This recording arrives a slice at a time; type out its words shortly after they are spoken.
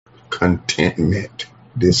contentment,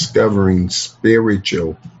 discovering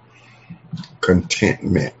spiritual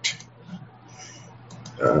contentment.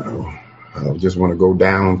 I just want to go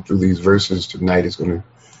down through these verses tonight.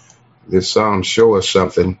 This Psalm show us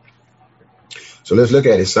something. So let's look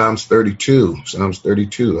at it. Psalms 32.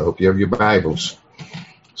 I hope you have your Bibles.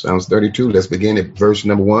 Psalms 32. Let's begin at verse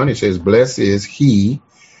number 1. It says, "Blessed is he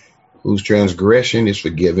whose transgression is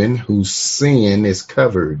forgiven, whose sin is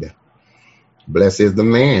covered. Blessed is the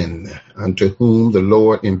man unto whom the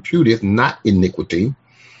Lord imputeth not iniquity,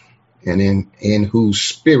 and in whose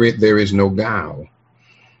spirit there is no guile."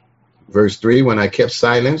 Verse 3, "When I kept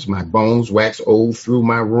silence, my bones waxed old through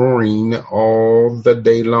my roaring all the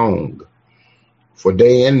day long. For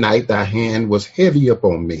day and night thy hand was heavy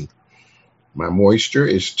upon me. My moisture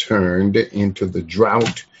is turned into the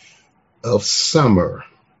drought of summer.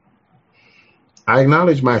 I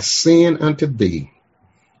acknowledge my sin unto thee,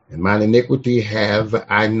 and mine iniquity have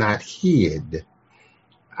I not hid.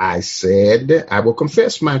 I said, I will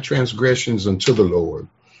confess my transgressions unto the Lord,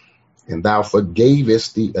 and thou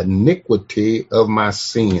forgavest the iniquity of my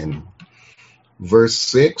sin." Verse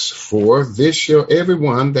 6, "For this shall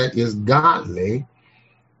everyone that is godly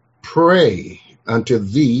pray unto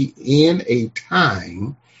thee in a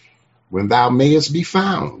time when thou mayest be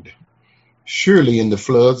found. Surely in the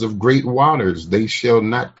floods of great waters they shall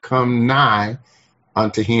not come nigh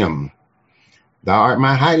unto him. Thou art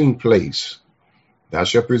my hiding place. Thou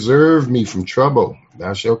shalt preserve me from trouble.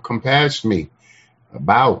 Thou shalt compass me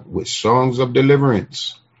about with songs of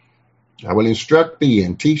deliverance. I will instruct thee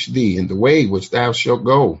and teach thee in the way which thou shalt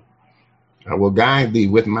go. I will guide thee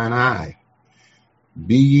with mine eye.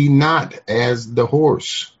 Be ye not as the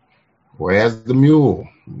horse, or as the mule,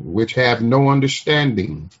 which have no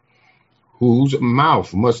understanding, whose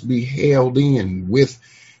mouth must be held in with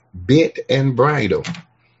bit and bridle,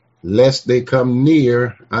 lest they come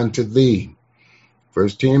near unto thee.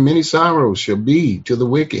 Verse 10, "Many sorrows shall be to the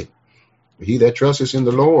wicked, but he that trusteth in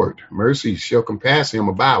the Lord, mercy shall compass him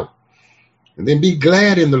about. And then be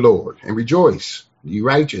glad in the Lord, and rejoice, ye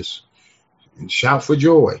righteous, and shout for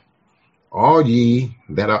joy, all ye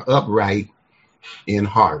that are upright in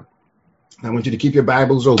heart." I want you to keep your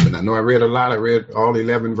Bibles open. I know I read a lot. I read all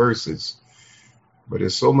 11 verses. But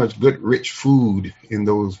there's so much good, rich food in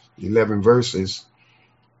those 11 verses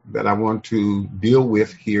that I want to deal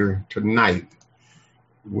with here tonight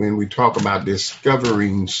when we talk about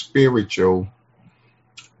discovering spiritual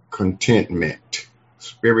contentment.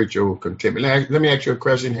 Spiritual contentment. Let me ask you a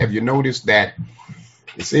question. Have you noticed that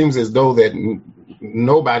it seems as though that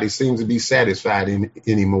nobody seems to be satisfied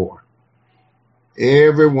anymore?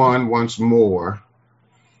 Everyone wants more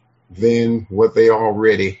than what they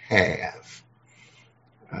already have.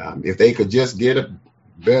 If they could just get a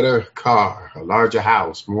better car, a larger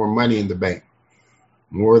house, more money in the bank,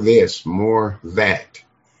 more this, more that,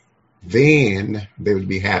 then they would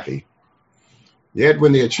be happy. Yet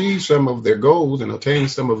when they achieve some of their goals and attain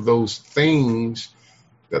some of those things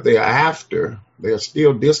that they are after, they are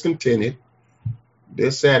still discontented,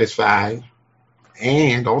 dissatisfied,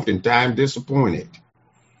 and oftentimes disappointed.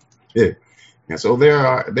 Yeah. And so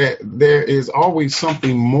there is always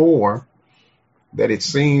something more that it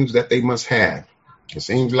seems that they must have. It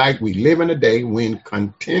seems like we live in a day when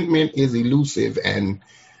contentment is elusive and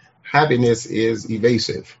happiness is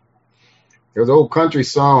evasive. There's an old country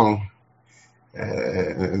song,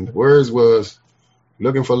 and the words was,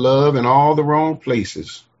 "Looking for love in all the wrong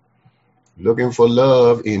places, looking for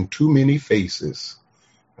love in too many faces."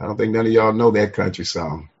 I don't think none of y'all know that country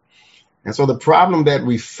song. And so the problem that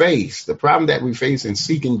we face in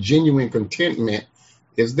seeking genuine contentment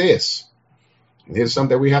is this. And here's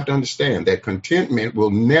something that we have to understand, that contentment will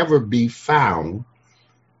never be found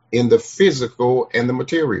in the physical and the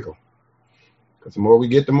material. Because the more we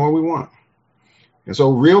get, the more we want. And so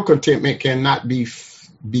real contentment cannot be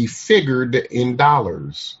figured in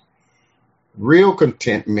dollars. Real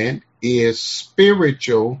contentment is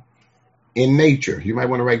spiritual in nature. You might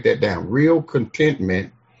want to write that down. Real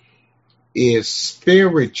contentment is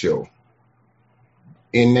spiritual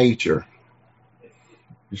in nature.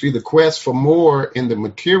 You see, the quest for more in the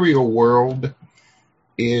material world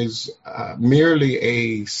is merely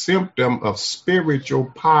a symptom of spiritual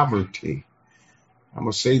poverty. I'm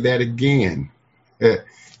going to say that again.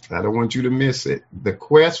 I don't want you to miss it. The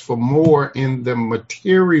quest for more in the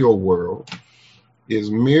material world is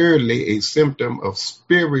merely a symptom of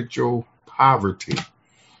spiritual poverty.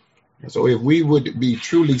 And so if we would be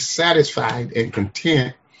truly satisfied and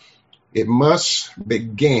content, it must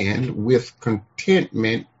begin with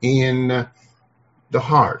contentment in the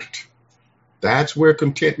heart. That's where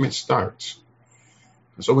contentment starts.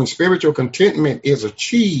 So when spiritual contentment is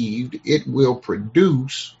achieved, it will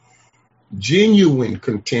produce genuine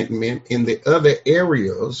contentment in the other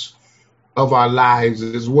areas of our lives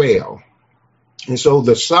as well. And so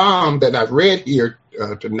the psalm that I've read here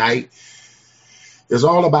tonight is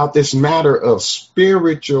all about this matter of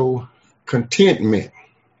spiritual contentment.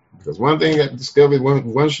 Because one thing I discovered,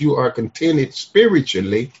 once you are contented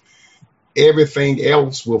spiritually, everything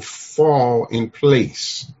else will fall in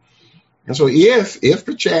place. And so if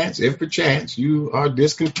perchance you are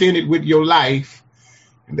discontented with your life,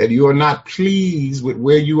 and that you are not pleased with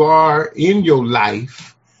where you are in your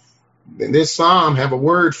life, then this psalm have a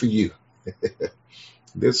word for you.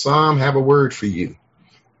 This psalm have a word for you.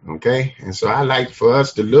 Okay, and so I like for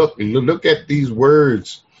us to look at these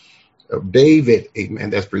words of David,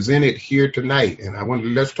 amen, that's presented here tonight.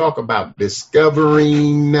 And let's talk about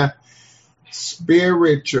discovering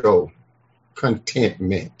spiritual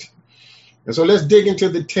contentment. And so let's dig into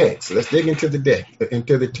the text. Let's dig into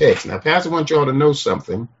the text. Now, Pastor wants y'all to know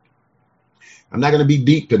something. I'm not going to be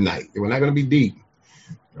deep tonight. We're not going to be deep.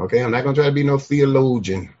 Okay, I'm not going to try to be no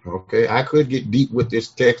theologian. Okay, I could get deep with this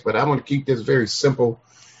text, but I want to keep this very simple.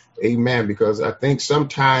 Amen. Because I think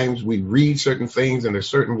sometimes we read certain things and there's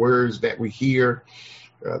certain words that we hear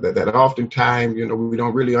that oftentimes, we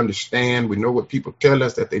don't really understand. We know what people tell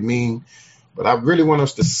us that they mean. But I really want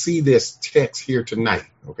us to see this text here tonight.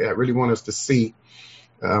 Okay, I really want us to see.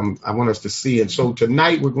 And so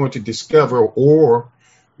tonight we're going to discover, or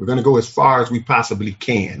we're going to go as far as we possibly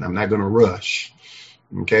can. I'm not going to rush.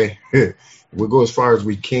 Okay, we'll go as far as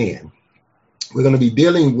we can. We're going to be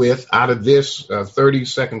dealing with, out of this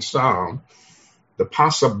 32nd Psalm, the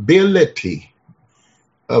possibility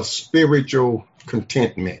of spiritual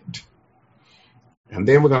contentment. And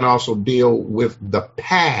then we're going to also deal with the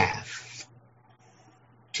path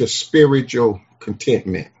to spiritual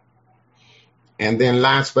contentment. And then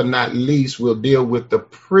last but not least, we'll deal with the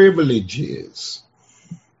privileges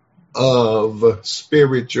of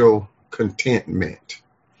spiritual contentment.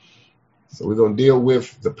 So we're going to deal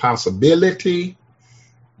with the possibility,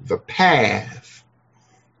 the path,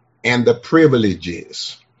 and the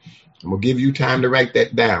privileges. I'm going to give you time to write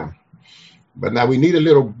that down. But now we need a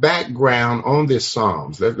little background on this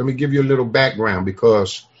Psalms. Let me give you a little background,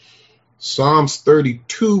 because Psalms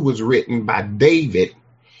 32 was written by David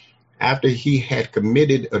after he had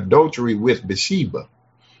committed adultery with Bathsheba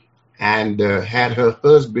and had her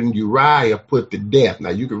husband Uriah put to death.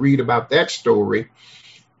 Now you can read about that story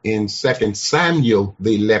in 2 Samuel,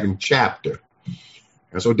 the 11th chapter.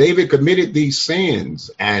 And so David committed these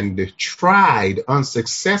sins and tried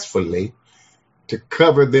unsuccessfully to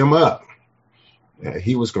cover them up.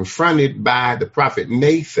 He was confronted by the prophet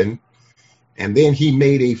Nathan, and then he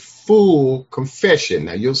made a full confession.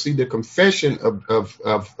 Now you'll see the confession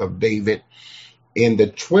of David in the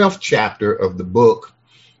 12th chapter of the book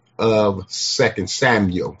of 2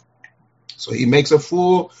 Samuel. So he makes a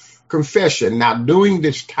full confession. Now, during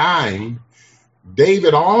this time,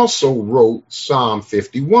 David also wrote Psalm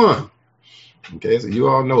 51. Okay, so you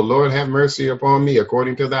all know, Lord, have mercy upon me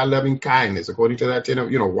according to thy loving kindness, according to thy tender,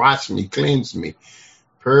 wash me, cleanse me,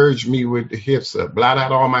 purge me with the hyssop, blot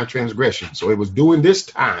out all my transgressions. So it was during this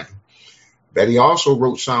time that he also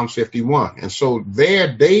wrote Psalm 51. And so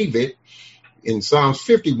there, David, in Psalms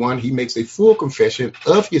 51, he makes a full confession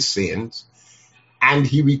of his sins and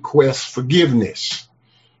he requests forgiveness.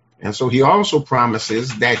 And so he also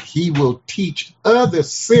promises that he will teach other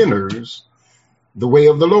sinners the way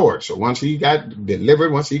of the Lord. So once he got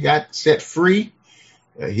delivered, once he got set free,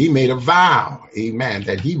 he made a vow, amen,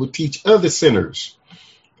 that he would teach other sinners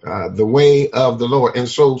the way of the Lord. And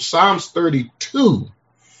so Psalms 32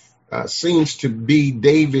 seems to be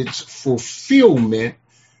David's fulfillment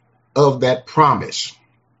of that promise.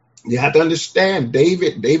 You have to understand,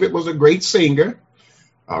 David was a great singer.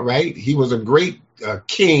 All right. He was a great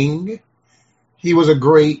king. He was a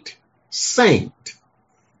great saint.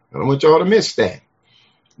 I don't want y'all to miss that.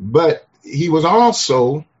 But he was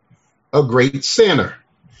also a great sinner.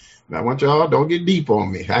 Now, I want y'all, don't get deep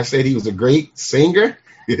on me. I said he was a great singer.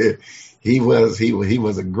 He was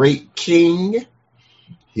a great king.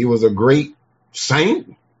 He was a great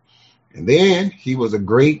saint. And then he was a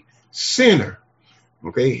great sinner.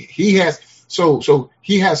 Okay. He has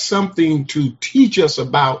something to teach us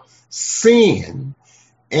about sin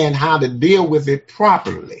and how to deal with it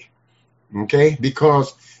properly. Okay.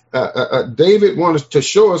 Because David wanted to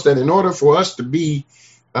show us that in order for us to be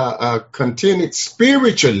contented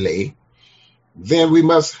spiritually, then we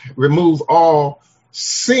must remove all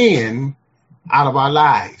sin out of our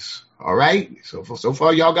lives. All right. So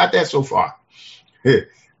far, y'all got that so far.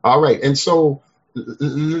 All right. And so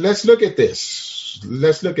let's look at this.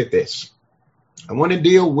 let's look at this. I want to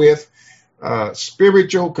deal with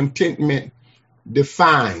spiritual contentment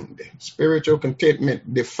defined. Spiritual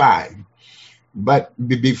contentment defined. But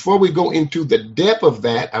before we go into the depth of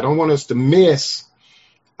that, I don't want us to miss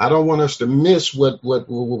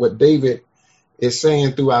what David is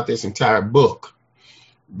saying throughout this entire book.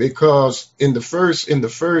 Because in the first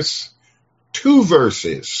two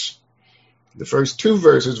verses,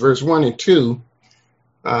 verse 1 and 2,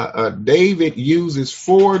 David uses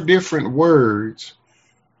 4 different words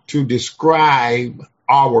to describe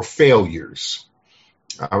our failures.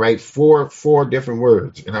 All right, four different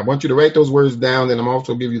words. And I want you to write those words down, and I'm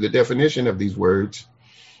also give you the definition of these words,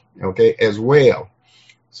 okay, as well.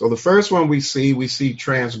 So the first one we see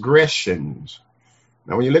transgressions.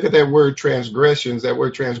 Now, when you look at that word transgressions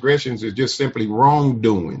is just simply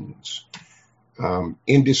wrongdoings,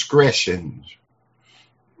 indiscretions,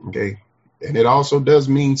 okay? And it also does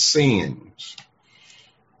mean sins.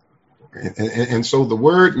 And so the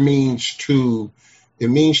word means to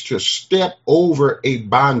step over a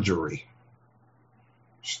boundary.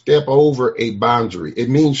 Step over a boundary. It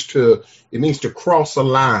means to cross a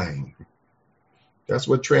line. That's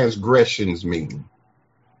what transgressions mean.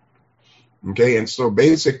 Okay, and so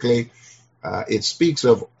basically, it speaks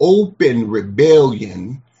of open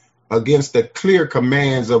rebellion against the clear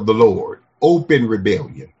commands of the Lord. Open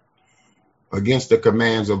rebellion against the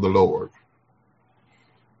commands of the Lord.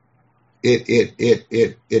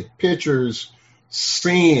 It pictures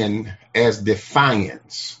sin as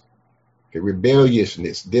defiance, okay,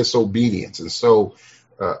 rebelliousness, disobedience, and so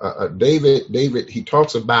David he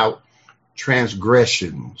talks about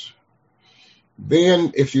transgressions.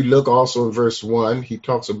 Then, if you look also in verse 1, he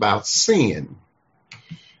talks about sin.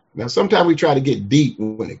 Now, sometimes we try to get deep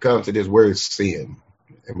when it comes to this word sin.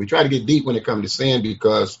 And we try to get deep when it comes to sin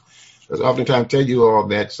because oftentimes I tell you all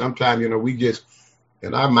that sometimes, we just,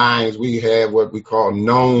 in our minds, we have what we call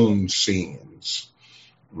known sins.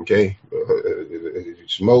 Okay?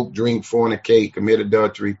 Smoke, drink, fornicate, commit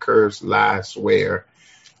adultery, curse, lie, swear.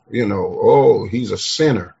 He's a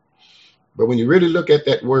sinner. But when you really look at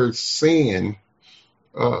that word sin,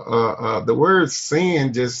 the word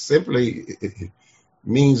sin just simply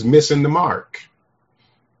means missing the mark.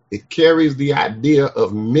 It carries the idea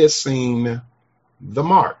of missing the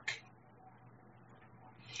mark.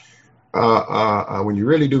 When you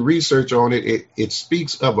really do research on it, it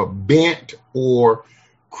speaks of a bent or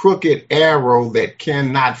crooked arrow that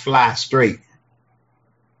cannot fly straight.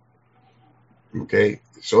 Okay,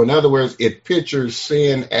 so in other words, it pictures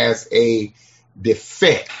sin as a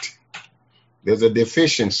defect. There's a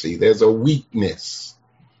deficiency, there's a weakness,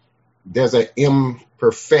 there's an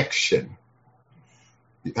imperfection.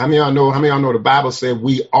 How many of y'all know the Bible said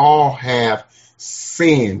we all have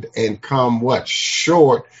sinned and come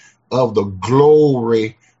short of the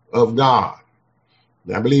glory of God.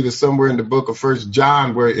 I believe it's somewhere in the book of 1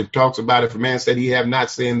 John where it talks about if a man said he have not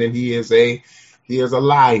sinned, then he is a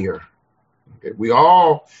liar. Okay? We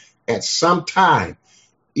all at some time,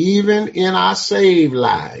 even in our saved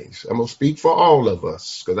lives, I'm going to speak for all of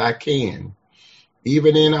us because I can.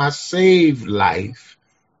 Even in our saved life,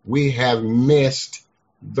 we have missed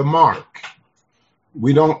the mark.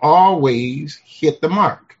 We don't always hit the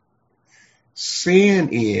mark. Sin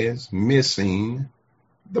is missing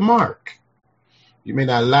the mark. You may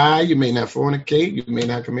not lie, you may not fornicate, you may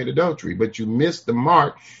not commit adultery, but you miss the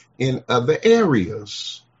mark in other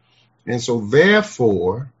areas. And so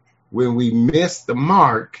therefore, when we miss the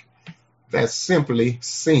mark, that's simply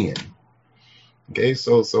sin. Okay,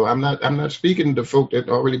 so I'm not speaking to folk that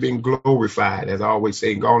already been glorified, as I always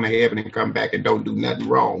say, go on to heaven and come back and don't do nothing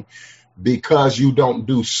wrong because you don't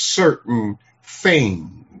do certain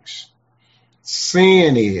things.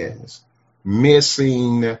 Sin is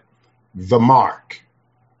missing the mark.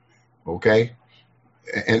 Okay,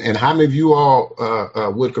 and how many of you all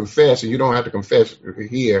would confess, and you don't have to confess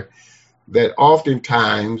here, that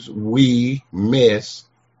oftentimes we miss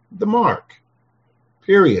the mark.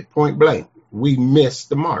 Period. Point blank. We miss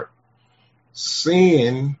the mark.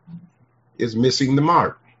 Sin is missing the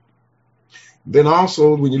mark. Then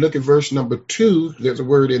also, when you look at verse number 2, there's a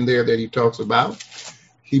word in there that he talks about.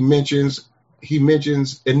 He mentions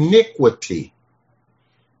iniquity.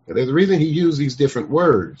 Now, there's a reason he used these different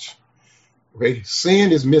words. Okay,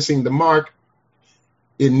 sin is missing the mark.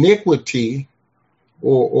 Iniquity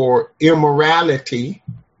or immorality,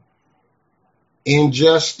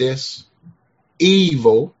 injustice,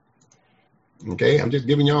 evil. Okay, I'm just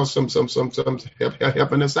giving y'all some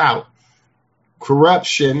helping us out.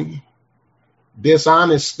 Corruption,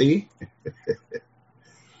 dishonesty.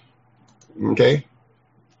 Okay,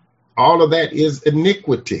 all of that is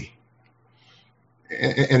iniquity.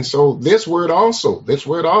 And so this word also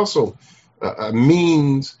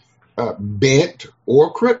means bent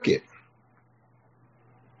or crooked.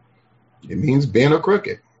 It means bent or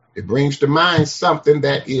crooked. It brings to mind something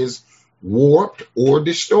that is warped or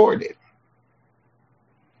distorted.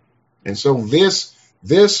 And so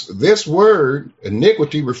this word,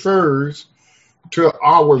 iniquity, refers to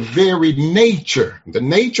our very nature, the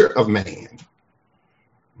nature of man,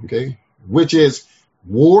 okay, which is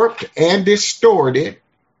warped and distorted.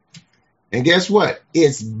 And guess what?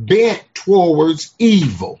 It's bent towards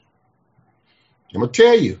evil. I'm going to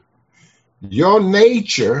tell you, your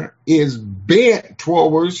nature is bent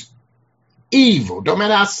towards evil. Don't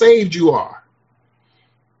matter how saved you are.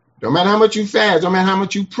 Don't matter how much you fast. Don't matter how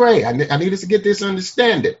much you pray. I need us to get this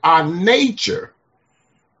understanding. Our nature,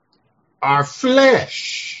 our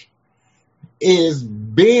flesh, is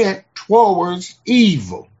bent towards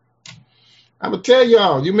evil. I'm going to tell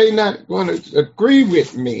y'all, you may not want to agree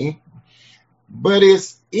with me, but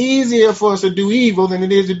it's easier for us to do evil than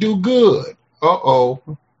it is to do good.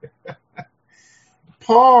 Uh-oh.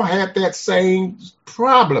 Paul had that same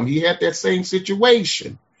problem. He had that same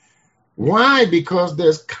situation. Why? Because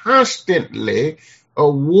there's constantly a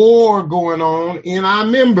war going on in our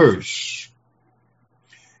members.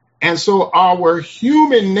 And so our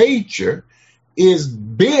human nature is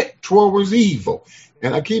bent towards evil.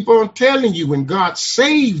 And I keep on telling you, when God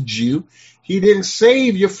saved you, he didn't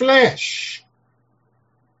save your flesh.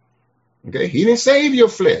 Okay, he didn't save your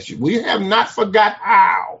flesh. We have not forgot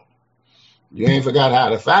how. You ain't forgot how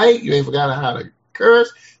to fight. You ain't forgot how to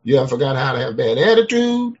curse. You haven't forgot how to have bad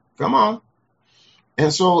attitude. Come on.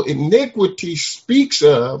 And so iniquity speaks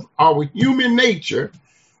of our human nature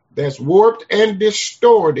that's warped and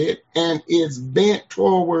distorted and is bent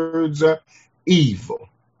towards evil.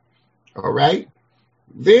 All right.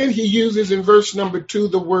 Then he uses in verse number 2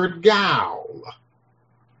 the word guile.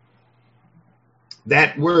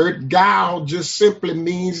 That word guile just simply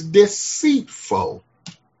means deceitful.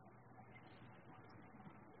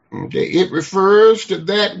 Okay, it refers to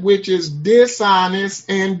that which is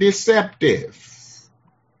dishonest and deceptive.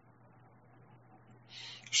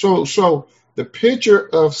 So the picture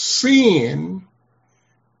of sin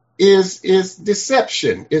is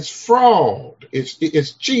deception, it's fraud,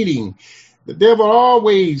 it's cheating. The devil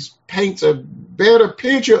always paints a better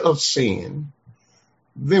picture of sin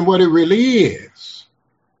than what it really is.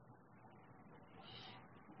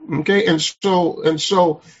 Okay, and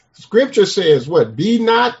so Scripture says what? Be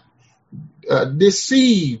not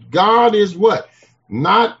deceived. God is what?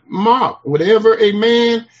 Not mocked. Whatever a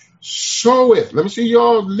man soweth. Let me see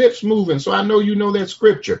your lips moving so I know you know that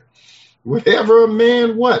scripture. Whatever a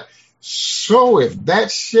man what? Soweth,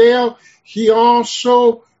 that shall he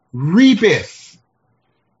also reapeth.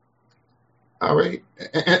 All right.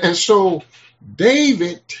 And so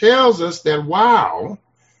David tells us that while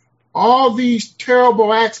all these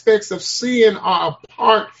terrible aspects of sin are a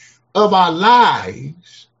part of our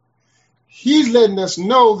lives, he's letting us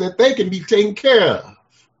know that they can be taken care of.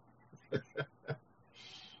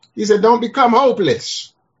 He said, don't become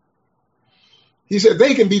hopeless. He said,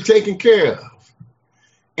 they can be taken care of.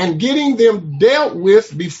 And getting them dealt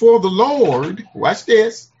with before the Lord, watch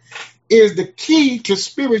this, is the key to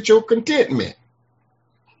spiritual contentment.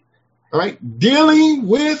 All right? Dealing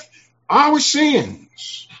with our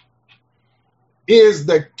sins is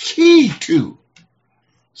the key to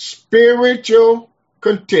spiritual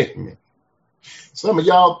contentment. Some of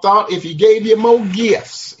y'all thought if he gave you more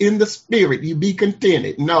gifts in the spirit, you'd be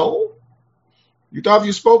contented. No. You thought if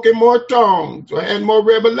you spoke in more tongues or had more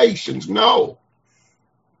revelations. No.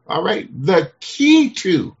 All right. The key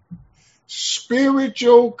to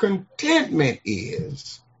spiritual contentment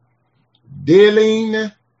is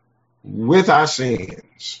dealing with our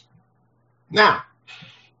sins. Now,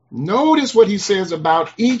 notice what he says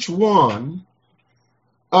about each one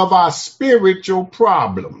of our spiritual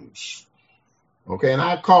problems. Okay, and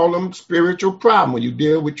I call them spiritual problems. When you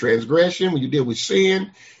deal with transgression, when you deal with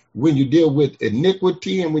sin, when you deal with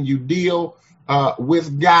iniquity, and when you deal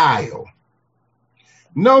with guile.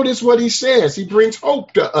 Notice what he says. He brings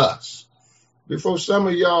hope to us. Before some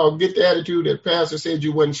of y'all get the attitude that pastor said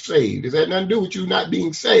you wasn't saved. Does that nothing to do with you not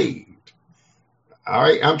being saved? All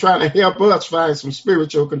right, I'm trying to help us find some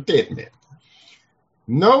spiritual contentment.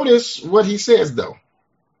 Notice what he says, though.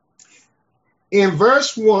 In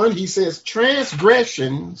verse 1, he says,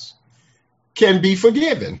 transgressions can be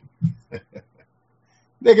forgiven.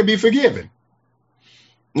 They can be forgiven.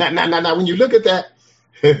 Now, when you look at that,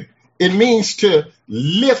 it means to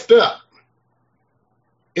lift up.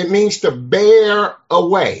 It means to bear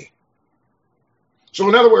away. So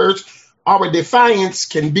in other words, our defiance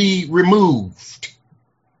can be removed.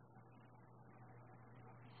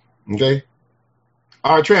 Okay?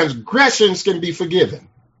 Our transgressions can be forgiven.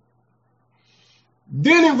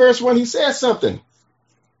 Then in verse 1, he says something.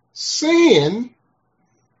 Sin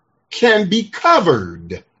can be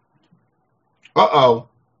covered. Uh-oh.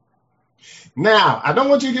 Now, I don't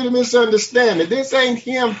want you to get a misunderstanding. This ain't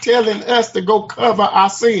him telling us to go cover our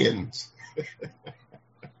sins.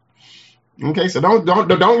 Okay, so don't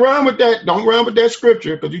run with that. Don't run with that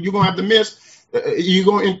scripture, because you're gonna have to you're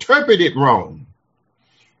gonna interpret it wrong.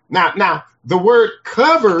 Now, the word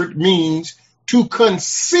covered means to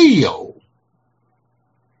conceal.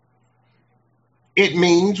 It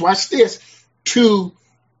means, watch this, to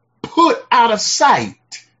put out of sight.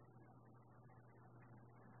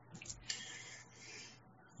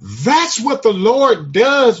 That's what the Lord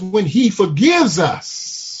does when he forgives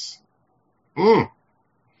us.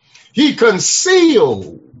 He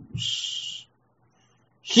conceals.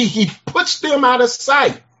 He puts them out of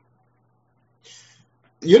sight.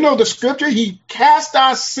 You know the scripture, he cast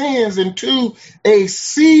our sins into a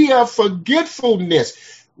sea of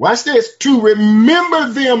forgetfulness. Watch this, to remember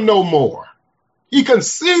them no more. He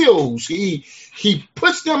conceals, he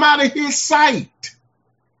puts them out of his sight.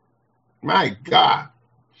 My God.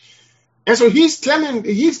 And so he's telling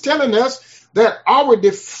us that our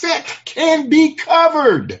defect can be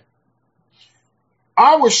covered.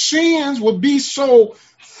 Our sins will be so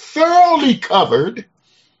thoroughly covered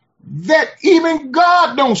that even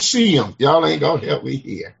God don't see them. Y'all ain't gonna help me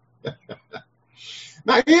here.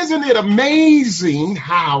 Now, isn't it amazing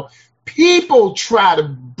how people try to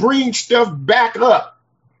bring stuff back up?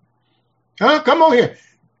 Come on here.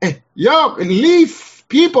 Y'all leave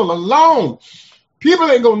people alone. People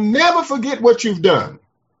ain't gonna never forget what you've done.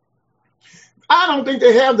 I don't think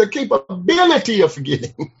they have the capability of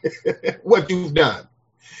forgetting what you've done.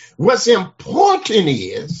 What's important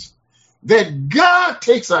is that God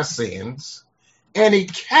takes our sins and he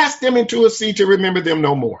casts them into a sea to remember them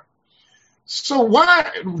no more. So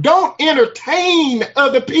why don't entertain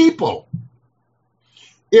other people?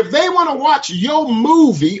 If they want to watch your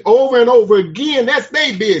movie over and over again, that's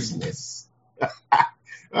their business.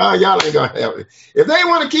 Oh, y'all ain't gonna help it. If they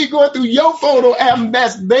want to keep going through your photo album,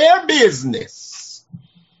 that's their business.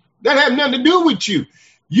 That has nothing to do with you.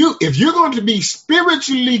 If you're going to be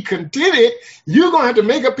spiritually contented, you're going to have to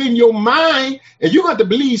make up in your mind, and you're going to have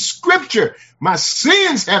to believe scripture. My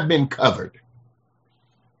sins have been covered.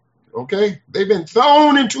 Okay? They've been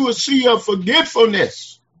thrown into a sea of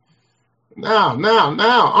forgetfulness. Now,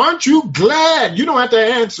 aren't you glad? You don't have to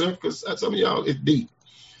answer, because some of y'all, it's deep.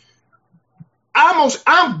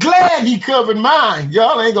 I'm glad he covered mine.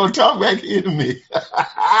 Y'all ain't going to talk back here to me.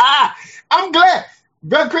 I'm glad.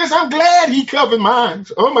 Brother Chris, I'm glad he covered mine.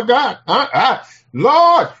 Oh, my God.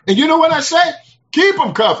 Lord. And you know what I say? Keep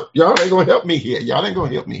them covered. Y'all ain't going to help me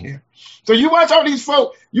here. So you watch all these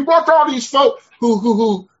folk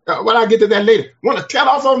who when I get to that later, want to tell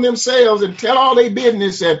off on themselves and tell all their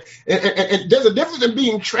business. And there's a difference in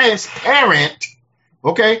being transparent,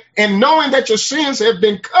 okay, and knowing that your sins have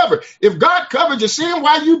been covered. If God covered your sin,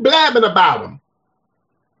 why are you blabbing about them?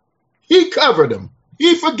 He covered them.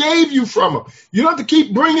 He forgave you from them. You don't have to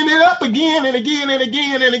keep bringing it up again and again and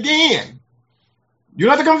again and again. You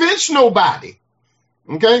don't have to convince nobody,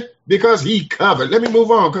 okay? Because he covered. Let me move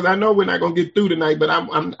on, because I know we're not going to get through tonight, but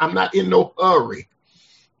I'm not in no hurry,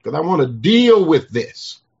 because I want to deal with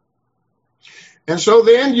this. And so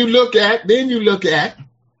then you look at,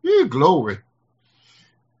 glory.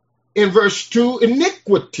 In verse 2,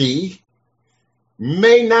 iniquity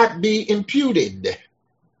may not be imputed.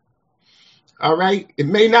 All right? It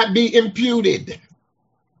may not be imputed.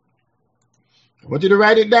 I want you to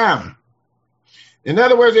write it down. In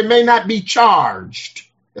other words, it may not be charged.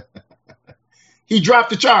 He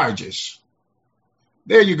dropped the charges.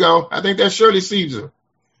 There you go. I think that's Shirley Caesar.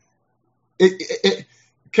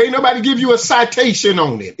 Can't nobody give you a citation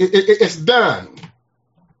on it. It's done.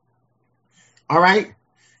 All right?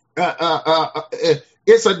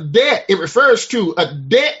 It's a debt. It refers to a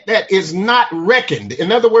debt that is not reckoned.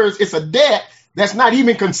 In other words, it's a debt that's not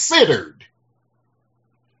even considered.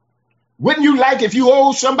 Wouldn't you like if you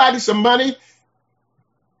owe somebody some money?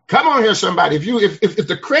 Come on here, somebody. If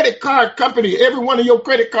the credit card company, every one of your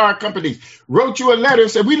credit card companies wrote you a letter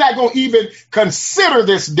and said, we're not going to even consider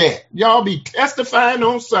this debt. Y'all be testifying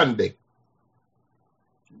on Sunday.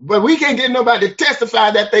 But we can't get nobody to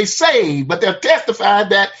testify that they saved, but they'll testify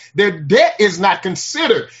that their debt is not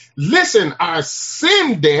considered. Listen, our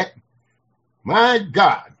sin debt, my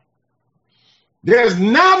God, there's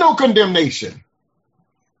now no condemnation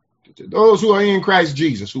to those who are in Christ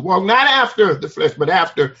Jesus, who walk not after the flesh, but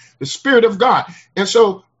after the Spirit of God. And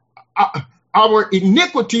so our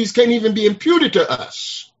iniquities can't even be imputed to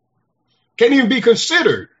us. Can't even be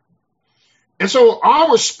considered. And so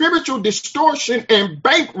our spiritual distortion and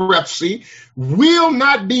bankruptcy will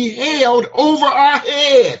not be held over our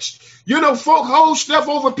heads. You know, folk hold stuff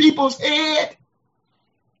over people's head,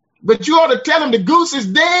 but you ought to tell them the goose is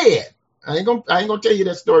dead. I ain't gonna tell you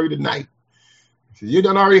that story tonight. You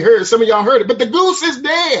done already heard it. Some of y'all heard it, but the goose is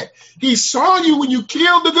dead. He saw you when you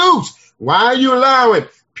killed the goose. Why are you allowing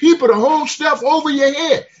people to hold stuff over your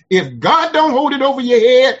head? If God don't hold it over your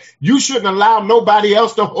head, you shouldn't allow nobody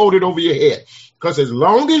else to hold it over your head. Because as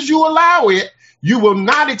long as you allow it, you will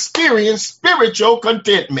not experience spiritual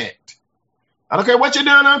contentment. I don't care what you're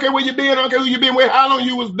doing. I don't care where you've been. I don't care who you've been with, how long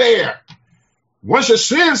you was there. Once your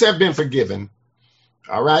sins have been forgiven,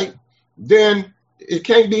 all right, then it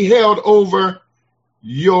can't be held over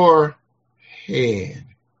your head.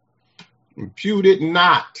 Impute it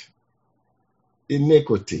not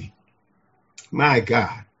iniquity. My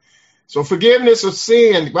God. So forgiveness of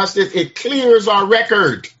sin, watch this, it clears our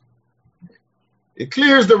record. It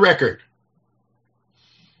clears the record.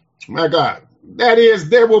 My God. That is,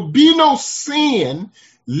 there will be no sin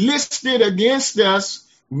listed against us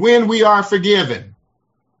when we are forgiven.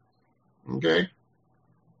 Okay?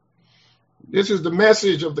 This is the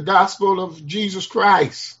message of the gospel of Jesus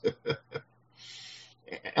Christ.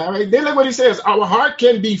 All right, then look what he says. Our heart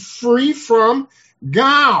can be free from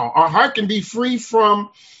guile. Our heart can be free from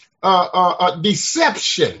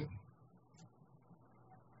deception.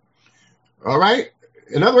 All right?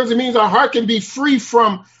 In other words, it means our heart can be free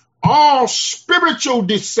from all spiritual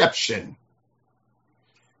deception.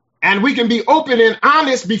 And we can be open and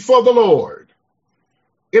honest before the Lord.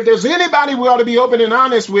 If there's anybody we ought to be open and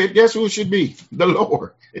honest with, guess who it should be? The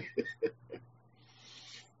Lord.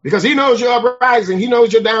 Because he knows your uprising. He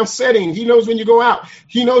knows your downsetting. He knows when you go out.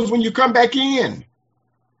 He knows when you come back in.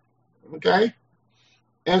 Okay?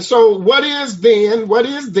 And so what is then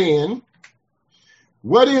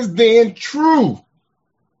true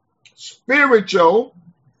spiritual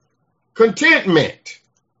contentment?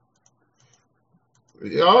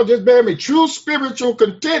 Y'all just bear me. True spiritual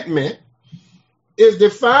contentment is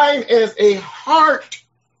defined as a heart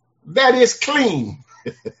that is clean,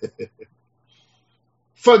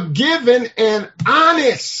 forgiven, and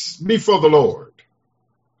honest before the Lord.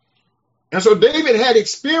 And so David had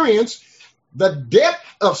experienced the depth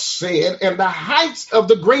of sin and the heights of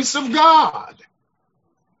the grace of God.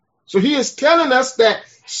 So he is telling us that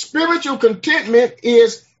spiritual contentment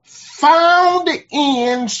is found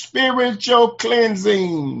in spiritual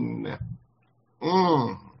cleansing.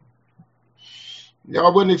 Y'all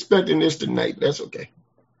wasn't expecting this tonight. That's okay.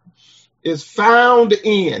 It's found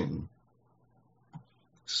in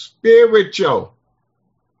spiritual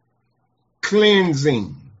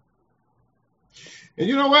cleansing. And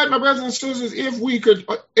you know what, my brothers and sisters, if we could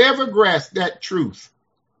ever grasp that truth,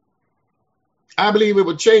 I believe it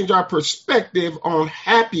would change our perspective on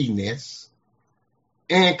happiness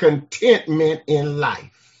and contentment in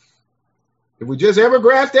life. If we just ever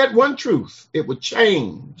grasp that one truth, it would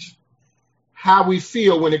change how we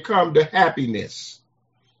feel when it comes to happiness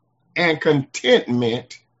and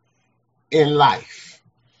contentment in life.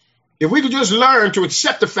 If we could just learn to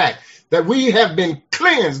accept the fact that we have been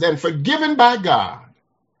cleansed and forgiven by God,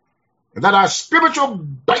 and that our spiritual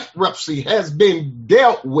bankruptcy has been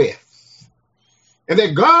dealt with, and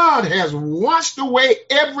that God has washed away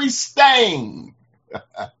every stain,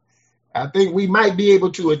 I think we might be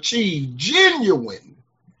able to achieve genuine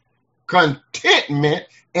contentment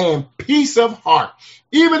and peace of heart.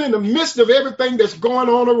 Even in the midst of everything that's going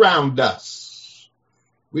on around us,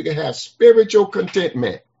 we can have spiritual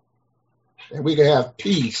contentment and we can have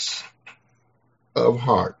peace of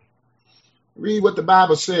heart. Read what the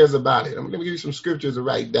Bible says about it. I'm going to give you some scriptures to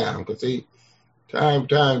write down because time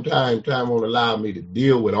won't allow me to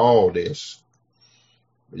deal with all this.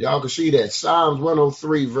 But y'all can see that. Psalms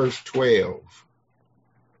 103, verse 12.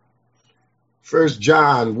 1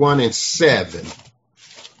 John 1 and 7.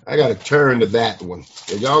 I got to turn to that one.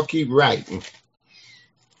 So y'all keep writing.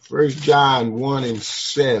 1 John 1 and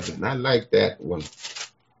 7. I like that one.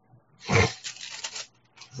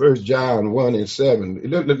 1 John 1 and 7.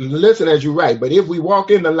 Listen as you write. But if we walk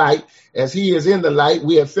in the light, as he is in the light,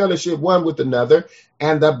 we have fellowship one with another.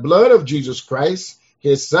 And the blood of Jesus Christ,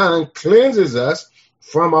 his son, cleanses us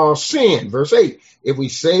from all sin. Verse 8. If we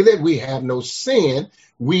say that we have no sin,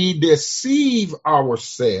 we deceive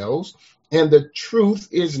ourselves, and the truth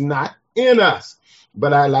is not in us.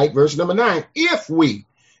 But I like verse number 9. If we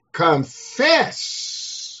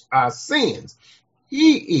confess our sins,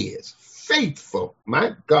 he is faithful.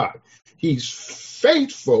 My God, he's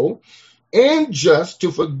faithful and just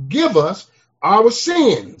to forgive us our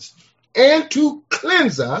sins and to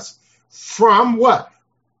cleanse us from what?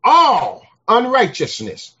 All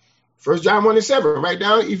unrighteousness. 1 John 1:7. Write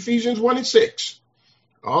down Ephesians 1:6.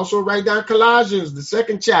 Also write down Colossians, the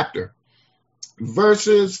 2nd chapter,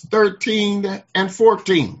 verses 13 and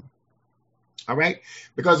 14. All right?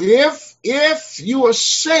 Because if you are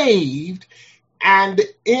saved and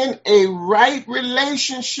in a right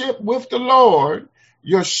relationship with the Lord,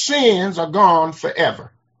 your sins are gone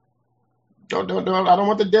forever. I don't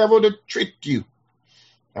want the devil to trick you.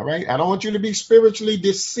 All right? I don't want you to be spiritually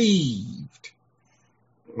deceived.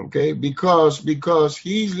 Okay? Because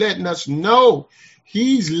he's letting us know.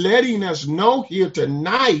 He's letting us know here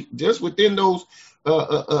tonight, just within those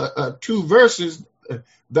 2 verses,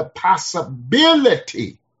 the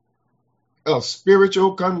possibility of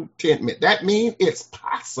spiritual contentment. That means it's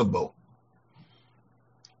possible.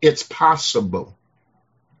 It's possible.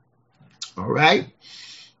 All right?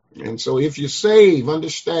 And so if you're saved,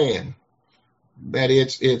 understand that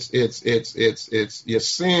it's your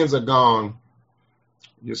sins are gone.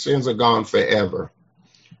 Your sins are gone forever.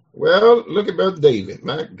 Well, look at Brother David.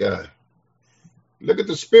 My God. Look at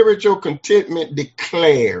the spiritual contentment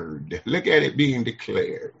declared. Look at it being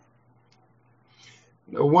declared.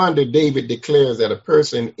 No wonder David declares that a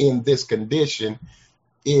person in this condition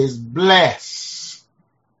is blessed.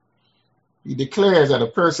 He declares that a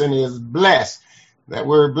person is blessed. That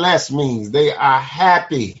word blessed means they are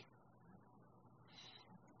happy.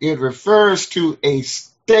 It refers to a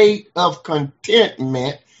state of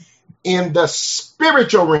contentment in the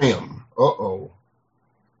spiritual realm.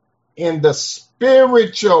 In the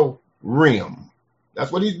spiritual realm.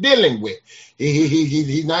 That's what he's dealing with.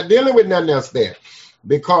 He's not dealing with nothing else there.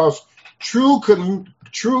 Because true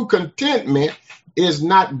contentment is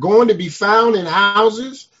not going to be found in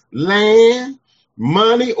houses, land,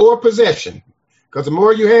 money, or possession. Because the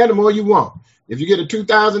more you have, the more you want. If you get a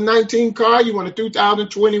 2019 car, you want a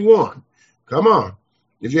 2021. Come on.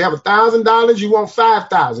 If you have $1,000, you want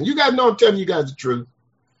 5,000. You guys know I'm telling you guys the truth.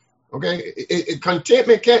 Okay,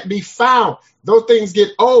 contentment can't be found. Those things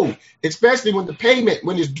get old, especially when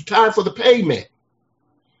it's time for the payment.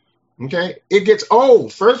 Okay, it gets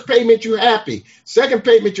old. First payment, you're happy. Second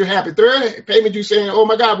payment, you're happy. Third payment, you're saying, oh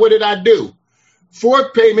my God, what did I do?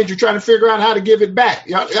 Fourth payment, you're trying to figure out how to give it back.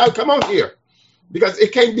 Y'all come on here. Because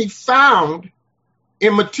it can't be found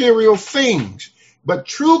in material things. But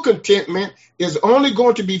true contentment is only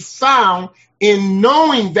going to be found in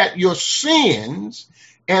knowing that your sins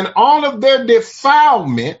and all of their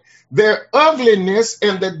defilement, their ugliness,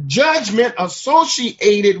 and the judgment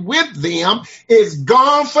associated with them is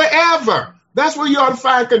gone forever. That's where you ought to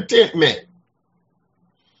find contentment.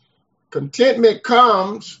 Contentment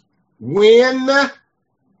comes when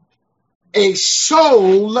a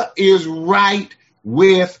soul is right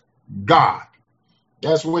with God.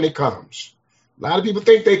 That's when it comes. A lot of people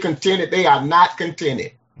think they're contented. They are not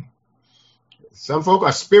contented. Some folk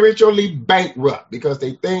are spiritually bankrupt because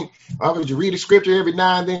they think, oh, you read a scripture every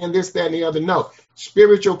now and then, this, that, and the other. No.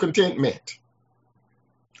 Spiritual contentment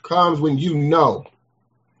comes when you know,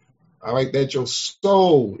 all right, that your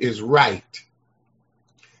soul is right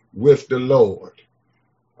with the Lord.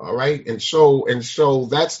 All right. And so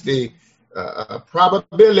that's the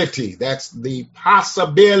probability. That's the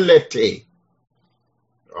possibility.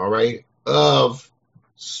 All right. Of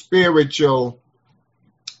spiritual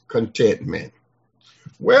contentment.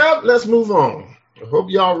 Well, let's move on. I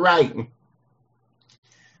hope y'all right.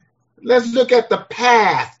 Let's look at the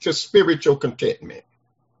path to spiritual contentment.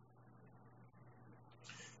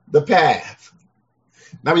 The path.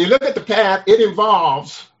 Now, when you look at the path, it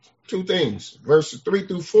involves 2 things. Verses 3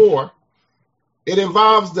 through 4. It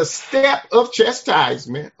involves the step of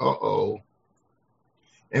chastisement. And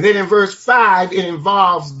then in verse 5, it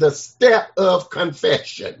involves the step of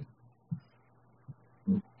confession.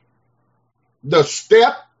 The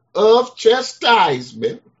step of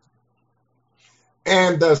chastisement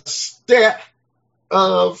and the step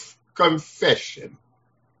of confession.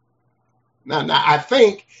 Now I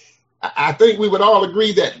think we would all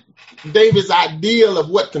agree that David's ideal of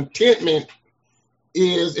what contentment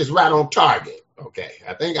is right on target. Okay,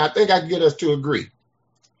 I think I can get us to agree.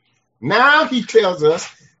 Now he tells us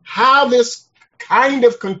how this kind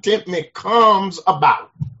of contentment comes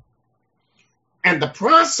about. And the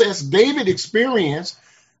process David experienced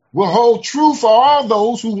will hold true for all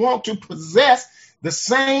those who want to possess the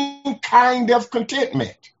same kind of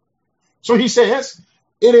contentment. So he says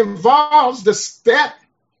it involves the step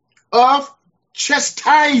of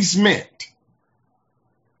chastisement.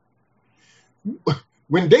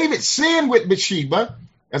 When David sinned with Bathsheba,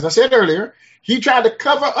 as I said earlier, he tried to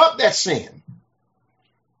cover up that sin.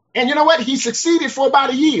 And you know what? He succeeded for about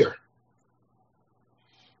a year.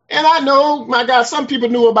 And I know, my God, some people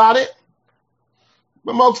knew about it,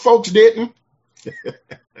 but most folks didn't.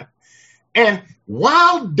 And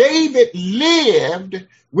while David lived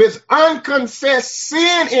with unconfessed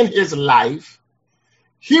sin in his life,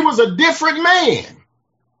 he was a different man.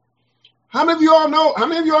 How many of you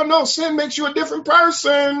all know sin makes you a different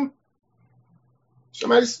person?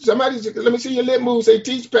 Somebody, let me see your lip move. Say,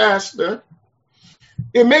 teach, Pastor.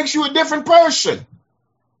 It makes you a different person.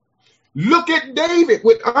 Look at David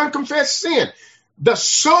with unconfessed sin. The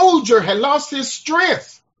soldier had lost his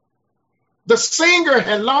strength. The singer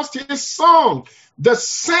had lost his song. The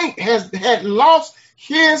saint had lost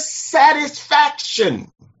his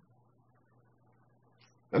satisfaction.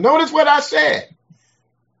 Now notice what I said.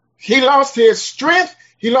 He lost his strength.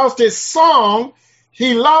 He lost his song.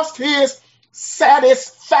 He lost his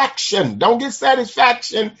satisfaction. Don't get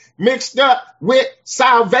satisfaction mixed up with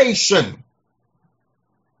salvation.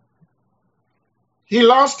 He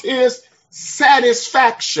lost his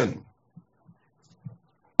satisfaction.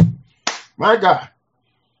 My God.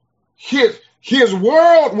 His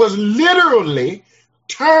world was literally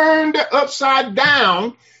turned upside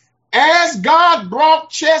down as God brought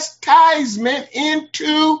chastisement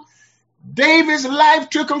into David's life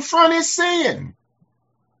to confront his sin.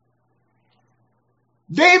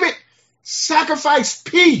 David sacrificed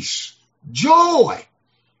peace, joy,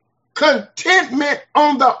 contentment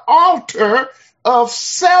on the altar of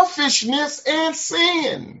selfishness and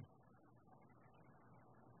sin.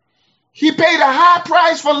 He paid a high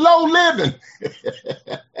price for low living.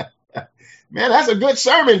 Man, that's a good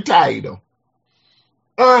sermon title.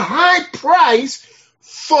 A high price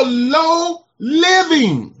for low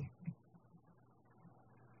living.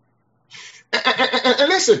 And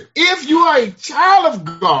listen, if you are a child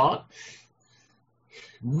of God,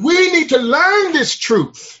 we need to learn this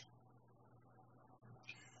truth.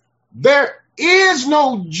 There is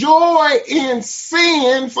no joy in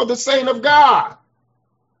sin for the saint of God.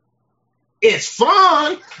 It's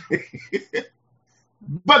fun,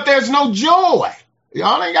 but there's no joy.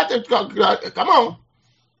 Y'all ain't got to, come on.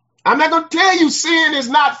 I'm not going to tell you sin is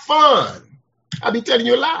not fun. I'll be telling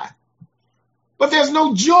you a lie. But there's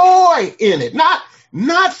no joy in it,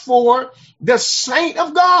 not for the saint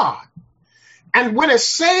of God. And when a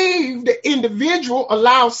saved individual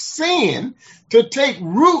allows sin to take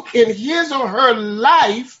root in his or her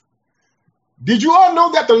life, did you all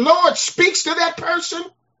know that the Lord speaks to that person?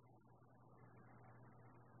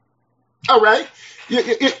 All right.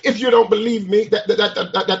 If you don't believe me, that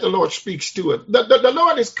the Lord speaks to us. The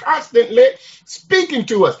Lord is constantly speaking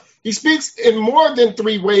to us. He speaks in more than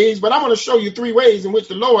 3 ways, but I'm going to show you 3 ways in which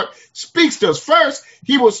the Lord speaks to us. First,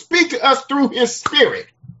 he will speak to us through his spirit.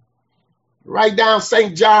 Write down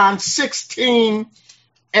St. John 16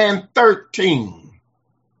 and 13.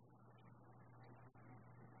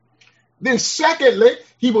 Then secondly,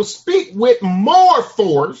 he will speak with more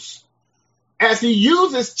force as he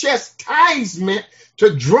uses chastisement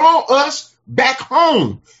to draw us back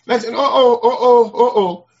home. Listen,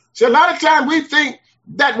 So a lot of times we think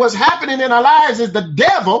that what's happening in our lives is the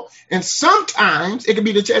devil, and sometimes it can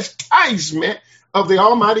be the chastisement of the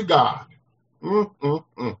Almighty God.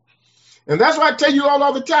 And that's why I tell you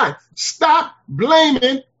all the time, stop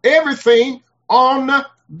blaming everything on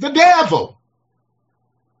the devil.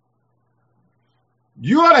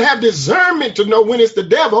 You ought to have discernment to know when it's the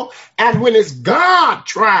devil and when it's God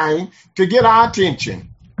trying to get our attention.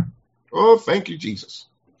 Oh, thank you, Jesus.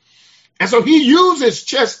 And so he uses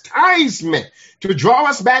chastisement to draw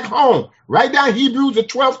us back home. Write down Hebrews, the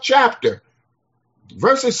 12th chapter,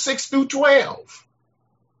 verses 6 through 12.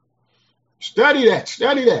 Study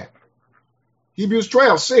that. Hebrews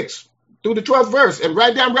 12, 6 through the 12th verse. And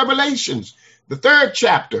write down Revelations, the 3rd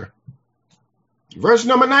chapter, verse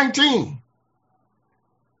number 19.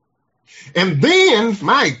 And then,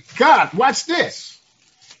 my God, watch this.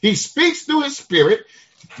 He speaks through his spirit.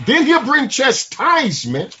 Then he'll bring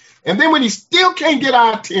chastisement. And then when he still can't get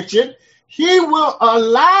our attention, he will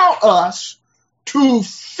allow us to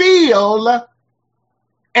feel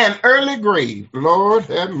an early grave. Lord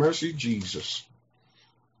have mercy, Jesus.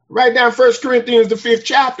 Write down 1 Corinthians, the 5th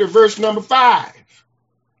chapter, verse number 5.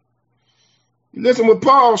 Listen what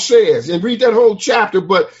Paul says and read that whole chapter.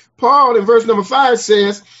 But Paul in verse number 5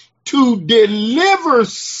 says, to deliver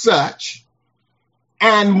such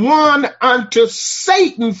and one unto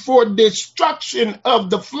Satan for destruction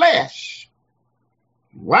of the flesh.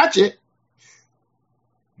 Watch it.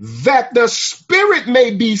 That the spirit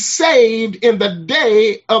may be saved in the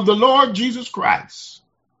day of the Lord Jesus Christ.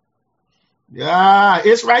 Yeah,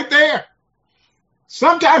 it's right there.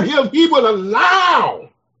 Sometimes he will allow,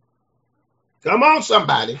 come on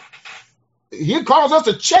somebody, he calls us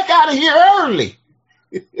to check out of here early,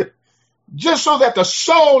 just so that the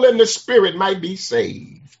soul and the spirit might be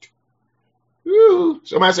saved. Ooh.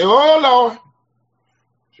 Somebody say, oh, Lord.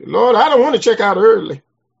 Say, Lord, I don't want to check out early.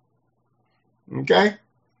 Okay?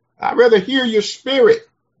 I'd rather hear your spirit.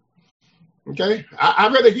 Okay?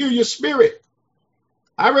 I'd rather hear your spirit.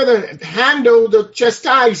 I'd rather handle the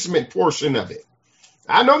chastisement portion of it.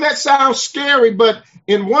 I know that sounds scary, but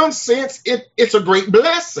in one sense, it's a great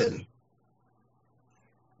blessing.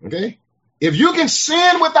 Okay? If you can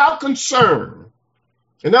sin without concern,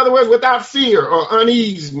 in other words, without fear or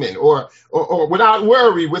uneasement or without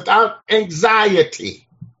worry, without anxiety,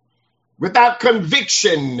 without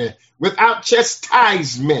conviction, without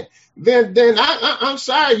chastisement, then I'm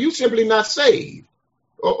sorry, you simply not saved.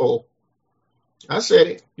 Uh-oh. I said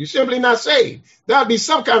it. You're simply not saved. There'll be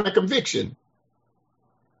some kind of conviction.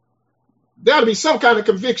 There'll be some kind of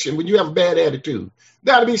conviction when you have a bad attitude.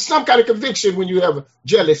 There'll be some kind of conviction when you have a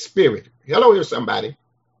jealous spirit. Hello here, somebody.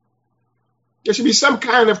 There should be some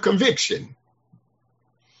kind of conviction.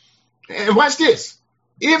 And watch this.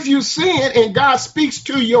 If you sin and God speaks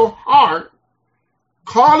to your heart,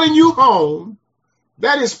 calling you home,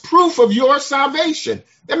 that is proof of your salvation.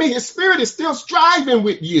 That means his spirit is still striving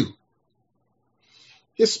with you.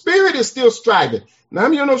 His spirit is still striving. Now,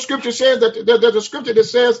 you know, scripture says that there's a scripture that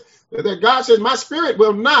says that God says, my spirit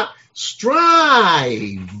will not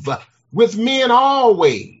strive with men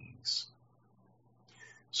always.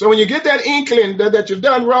 So when you get that inkling that you've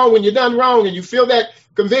done wrong, when you're done wrong and you feel that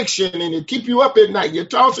conviction and it keep you up at night, you're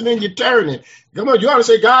tossing and you're turning. Come on, you ought to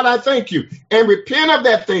say, God, I thank you. And repent of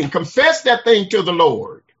that thing. Confess that thing to the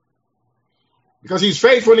Lord. Because he's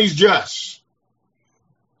faithful and he's just.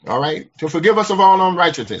 All right, to forgive us of all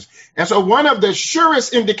unrighteousness. And so one of the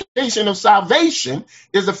surest indication of salvation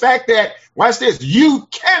is the fact that, watch this, you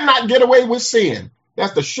cannot get away with sin.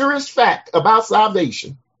 That's the surest fact about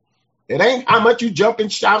salvation. It ain't how much you jump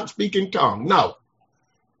and shout and speak in tongue. No.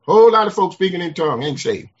 Whole lot of folks speaking in tongue ain't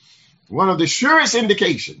saved. One of the surest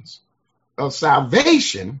indications of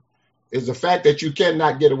salvation is the fact that you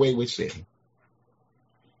cannot get away with sin.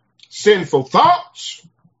 Sinful thoughts,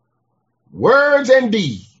 words, and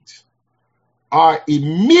deeds are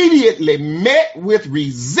immediately met with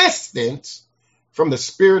resistance from the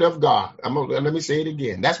Spirit of God. Let me say it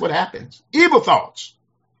again. That's what happens. Evil thoughts,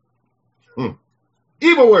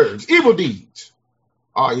 evil words, evil deeds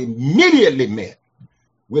are immediately met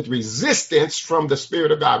with resistance from the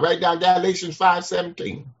Spirit of God. Write down Galatians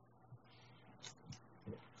 5:17.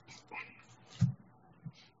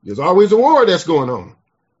 There's always a war that's going on.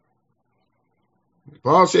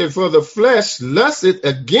 Paul said, for the flesh lusteth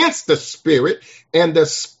against the spirit, and the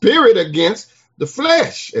spirit against the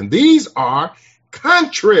flesh. And these are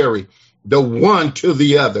contrary the one to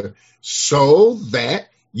the other, so that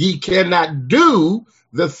ye cannot do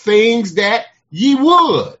the things that ye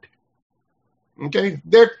would. Okay?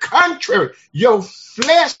 They're contrary. Your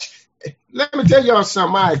flesh, let me tell y'all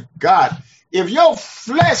something, my God. If your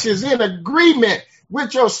flesh is in agreement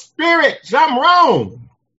with your spirit, something wrong.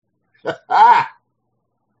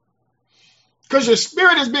 Because your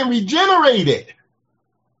spirit has been regenerated.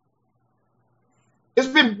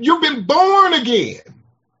 You've been born again.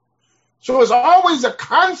 So it's always a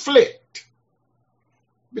conflict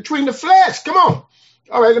between the flesh. Come on.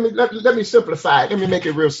 All right, let me simplify it. Let me make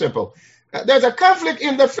it real simple. There's a conflict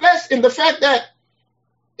in the flesh in the fact that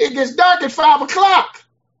it gets dark at 5 o'clock.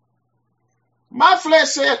 My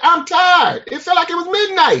flesh said, I'm tired. It felt like it was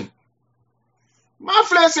midnight. My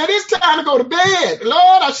flesh said, it's time to go to bed.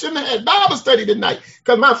 Lord, I shouldn't have had Bible study tonight.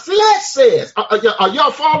 Because my flesh says, are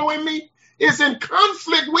y'all following me? It's in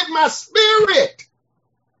conflict with my spirit.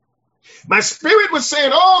 My spirit was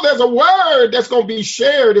saying, oh, there's a word that's going to be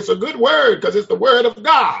shared. It's a good word because it's the word of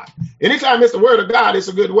God. Anytime it's the word of God, it's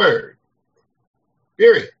a good word.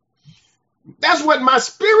 Period. That's what my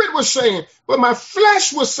spirit was saying. But my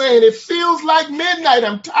flesh was saying, it feels like midnight.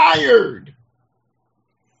 I'm tired.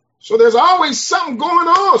 So there's always something going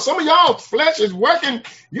on. Some of y'all flesh is working.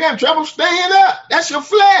 You have trouble staying up. That's your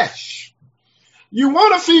flesh. You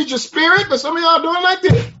want to feed your spirit, but some of y'all doing like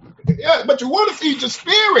this. Yeah, but you want to feed your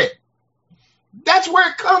spirit. That's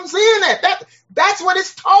where it comes in at. That's what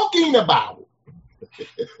it's talking about.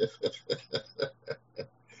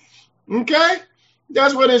 Okay?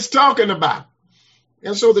 That's what it's talking about.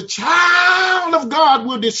 And so the child of God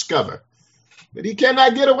will discover that he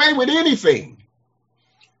cannot get away with anything.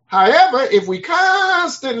 However, if we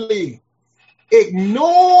constantly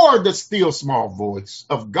ignore the still small voice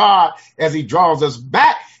of God as he draws us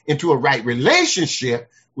back into a right relationship,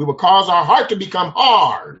 we will cause our heart to become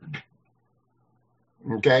hard.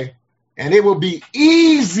 Okay? And it will be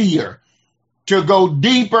easier to go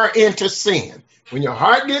deeper into sin. When your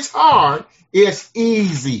heart gets hard, it's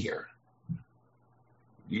easier.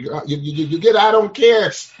 You get I don't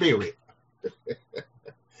care spirit.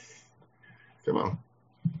 Come on.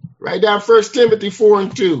 Write down 1 Timothy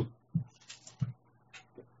 4:2.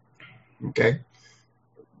 Okay.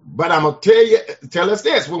 But I'm going to tell us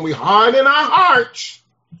this. When we harden our hearts,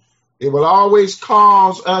 it will always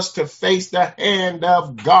cause us to face the hand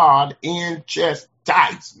of God in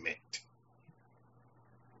chastisement.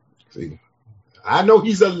 See, I know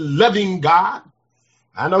he's a loving God.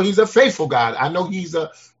 I know he's a faithful God. I know he's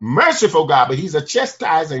a merciful God, but he's a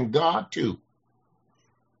chastising God too.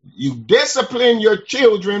 You discipline your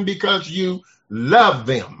children because you love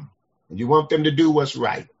them and you want them to do what's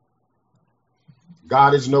right.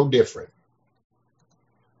 God is no different.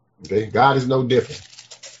 Okay, God is no different.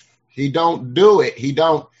 He don't do it. He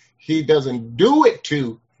doesn't do it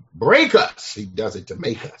to break us. He does it to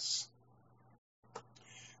make us.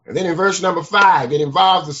 And then in verse number 5, it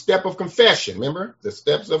involves the step of confession. Remember the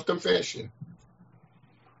steps of confession.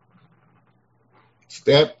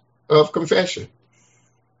 Step of confession.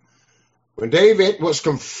 When David was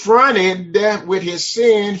confronted with his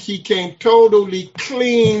sin, he came totally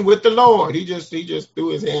clean with the Lord. He just threw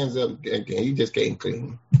his hands up and he just came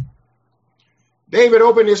clean. David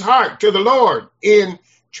opened his heart to the Lord in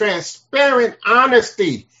transparent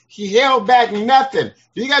honesty. He held back nothing.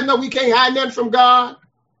 Do you guys know we can't hide nothing from God?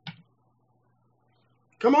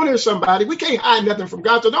 Come on here, somebody. We can't hide nothing from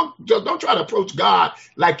God. So don't try to approach God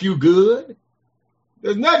like you good.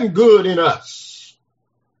 There's nothing good in us.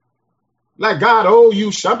 Like God owe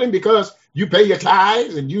you something because you pay your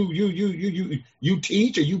tithes and you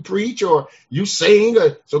teach or you preach or you sing.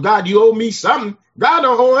 So God, you owe me something. God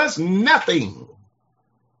don't owe us nothing.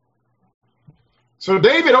 So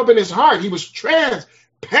David opened his heart. He was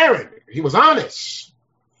transparent. He was honest.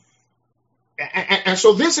 And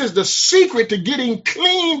so this is the secret to getting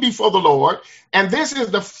clean before the Lord. And this is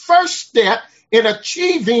the first step in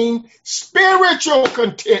achieving spiritual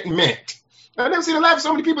contentment. I've never seen a lot of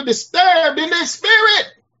so many people disturbed in their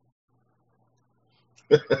spirit.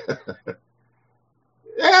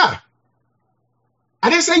 Yeah. I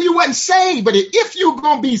didn't say you wasn't saved, but if you're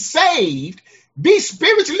going to be saved, be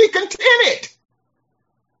spiritually contented.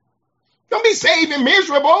 Don't be saved and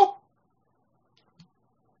miserable.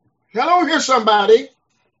 Hello here, somebody.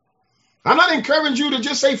 I'm not encouraging you to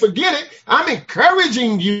just say, forget it. I'm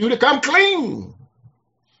encouraging you to come clean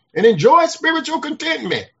and enjoy spiritual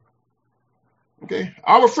contentment. Okay.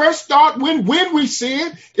 Our first thought when we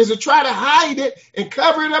sin is to try to hide it and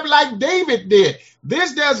cover it up like David did.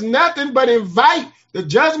 This does nothing but invite the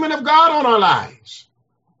judgment of God on our lives.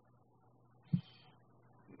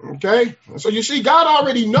 Okay. So you see, God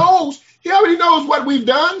already knows. He already knows what we've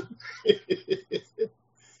done.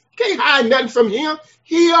 Can't hide nothing from him.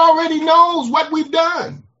 He already knows what we've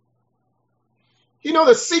done. He knows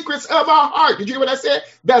the secrets of our heart. Did you hear what I said?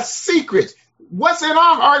 The secrets. What's in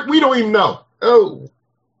our heart, we don't even know. Oh,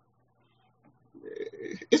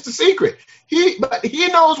 it's the secret. But he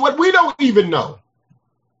knows what we don't even know.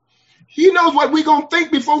 He knows what we're going to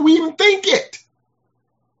think before we even think it.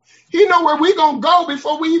 He knows where we're going to go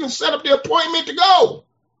before we even set up the appointment to go.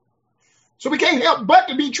 So we can't help but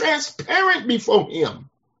to be transparent before him.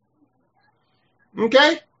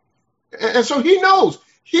 Okay? And so he knows.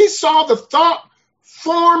 He saw the thought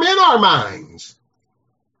form in our minds.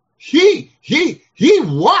 He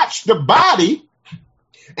watched the body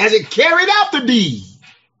as it carried out the deed.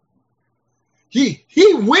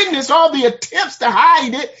 He witnessed all the attempts to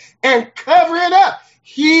hide it and cover it up.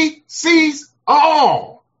 He sees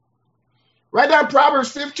all. Write down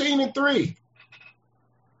Proverbs 15:3.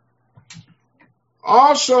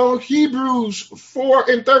 Also Hebrews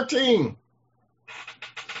 4:13.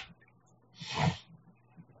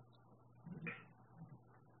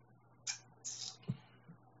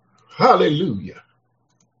 Hallelujah.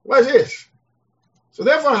 What is this? So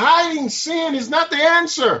therefore, hiding sin is not the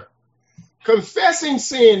answer. Confessing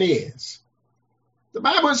sin is. The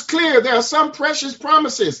Bible is clear. There are some precious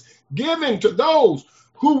promises given to those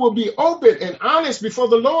who will be open and honest before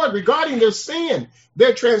the Lord regarding their sin,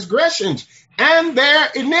 their transgressions, and their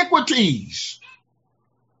iniquities.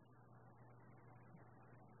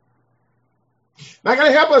 Now, I got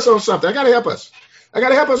to help us on something. I got to help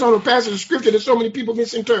us on a passage of scripture that so many people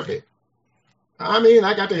misinterpret.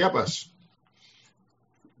 I got to help us.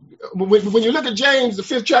 When you look at James, the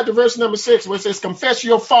 5th chapter, verse number 6, where it says, confess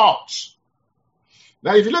your faults.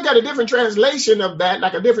 Now, if you look at a different translation of that,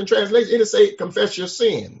 like a different translation, it'll say, confess your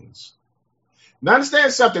sins. Now,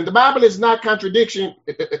 understand something. The Bible is not contradiction.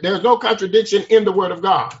 There's no contradiction in the word of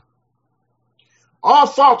God. All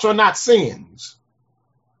faults are not sins.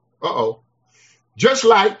 Just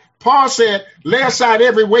like Paul said, lay aside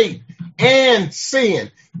every weight and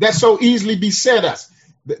sin that so easily beset us.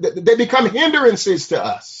 They become hindrances to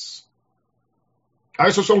us. All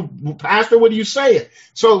right, so Pastor, what are you saying?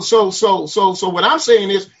 So what I'm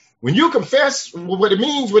saying is, when you confess, what it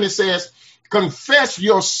means when it says confess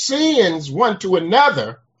your sins one to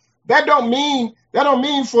another, that don't mean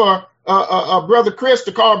for Brother Chris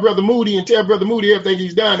to call Brother Moody and tell Brother Moody everything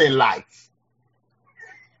he's done in life.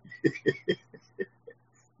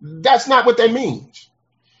 That's not what that means.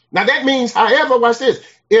 Now that means, however, watch this.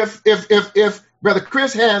 If Brother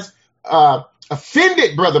Chris has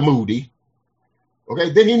offended Brother Moody,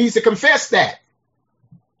 okay, then he needs to confess that.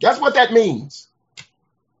 That's what that means.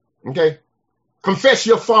 Okay, confess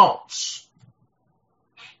your faults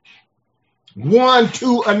one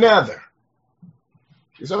to another.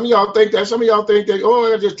 Some of y'all think that,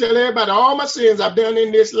 oh, I just tell everybody all my sins I've done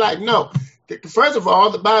in this life. No. First of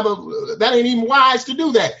all, the Bible, that ain't even wise to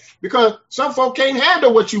do that, because some folk can't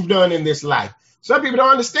handle what you've done in this life. Some people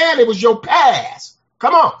don't understand it was your past.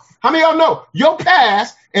 Come on. How many of y'all know your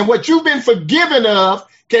past and what you've been forgiven of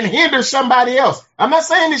can hinder somebody else? I'm not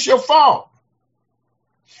saying it's your fault.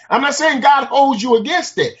 I'm not saying God holds you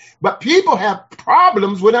against it, but people have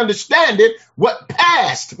problems with understanding what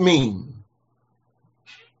past means.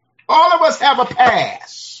 All of us have a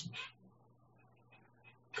past.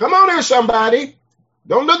 Come on here, somebody.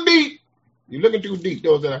 Don't look deep. You're looking too deep,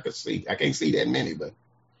 those that I can see. I can't see that many, but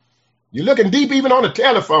you're looking deep even on the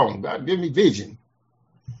telephone. God, give me vision.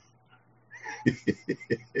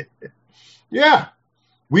 Yeah,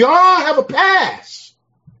 we all have a past.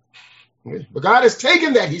 But God has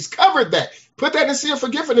taken that. He's covered that. Put that in the sea of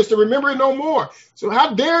forgiveness to remember it no more. So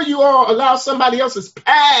how dare you all allow somebody else's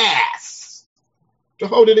past to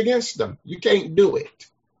hold it against them? You can't do it.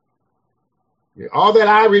 All that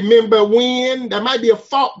I remember when, that might be a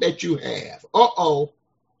fault that you have.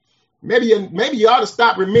 Maybe you ought to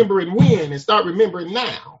stop remembering when and start remembering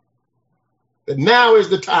now. That now is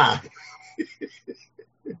the time.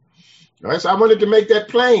 All right, so I wanted to make that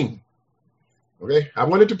plain. Okay, I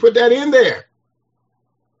wanted to put that in there.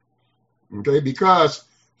 Okay, because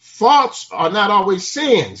faults are not always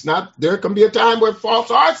sins. Now, there can be a time where faults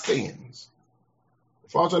are sins.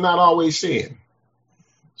 Faults are not always sin.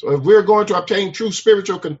 So if we're going to obtain true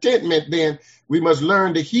spiritual contentment, then we must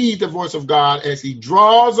learn to heed the voice of God as he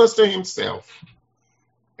draws us to himself.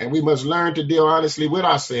 And we must learn to deal honestly with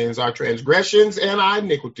our sins, our transgressions, and our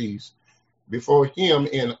iniquities before him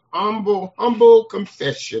in humble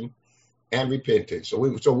confession and repentance. So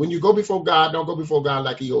when you go before God, don't go before God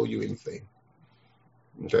like he owe you anything.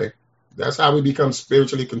 Okay? That's how we become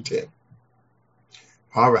spiritually content.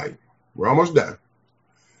 All right. We're almost done.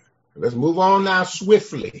 Let's move on now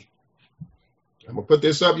swiftly. I'm going to put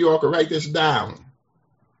this up. You all can write this down.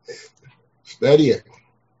 Study it.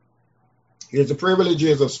 Here's the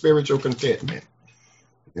privileges of spiritual contentment.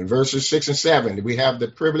 In verses 6 and 7, we have the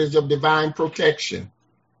privilege of divine protection.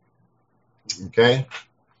 Okay?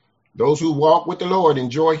 Those who walk with the Lord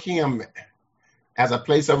enjoy him as a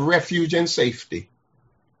place of refuge and safety.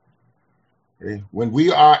 Okay? When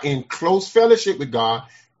we are in close fellowship with God,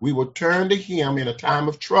 we will turn to him in a time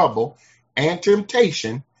of trouble and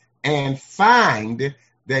temptation and find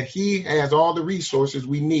that he has all the resources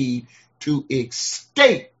we need to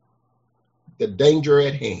escape the danger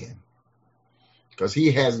at hand. Because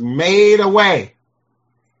he has made a way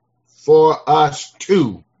for us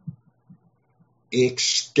to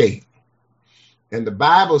escape. And the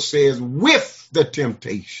Bible says with the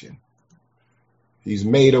temptation, he's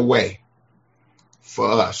made a way for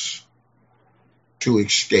us to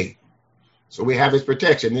escape. So we have his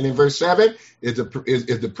protection. And in verse 7 is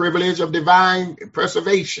the privilege of divine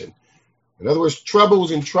preservation. In other words,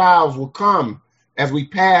 troubles and trials will come as we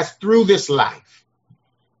pass through this life.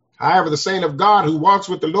 However, the saint of God who walks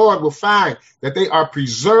with the Lord will find that they are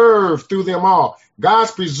preserved through them all.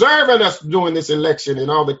 God's preserving us during this election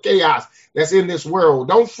and all the chaos that's in this world.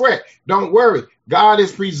 Don't fret. Don't worry. God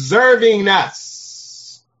is preserving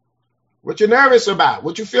us. What you're nervous about,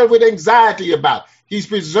 what you feel with anxiety about, he's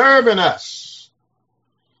preserving us.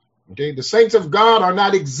 Okay, the saints of God are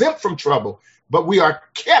not exempt from trouble, but we are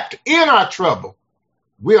kept in our trouble.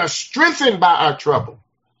 We are strengthened by our trouble.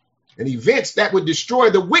 And events that would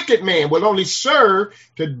destroy the wicked man will only serve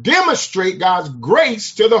to demonstrate God's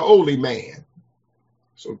grace to the holy man.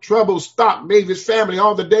 So trouble stalked David's family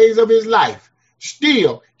all the days of his life.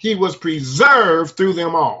 Still, he was preserved through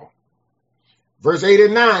them all. Verse 8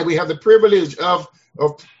 and 9, we have the privilege of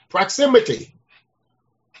proximity.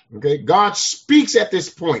 Okay, God speaks at this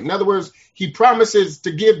point. In other words, he promises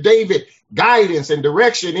to give David guidance and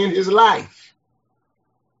direction in his life.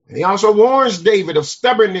 And he also warns David of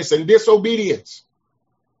stubbornness and disobedience.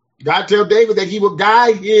 God tells David that he would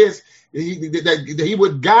guide he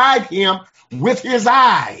would guide him with his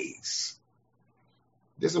eyes.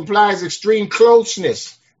 This implies extreme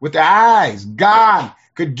closeness with the eyes. God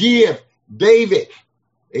could give David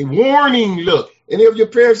a warning look. Any of your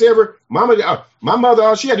parents ever, my mother,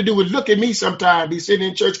 all she had to do was look at me sometime, be sitting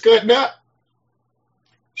in church cutting up.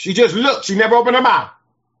 She just looked. She never opened her mouth.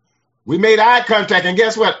 We made eye contact, and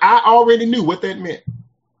guess what? I already knew what that meant.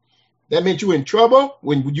 That meant you in trouble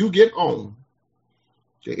when you get home.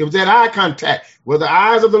 It was that eye contact. Well, the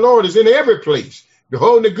eyes of the Lord is in every place,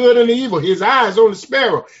 beholding the good and the evil. His eyes on the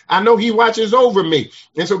sparrow. I know he watches over me.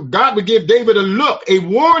 And so God would give David a look, a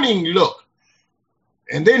warning look.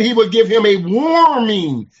 And then he would give him a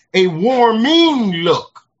warming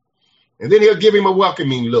look. And then he'll give him a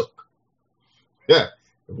welcoming look. Yeah.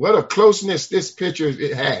 What a closeness this picture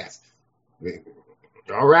it has.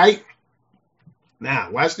 All right.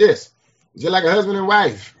 Now, watch this. It's just like a husband and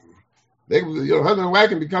wife. Husband and wife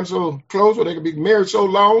can become so close, or they can be married so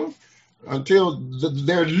long until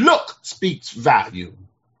their look speaks value.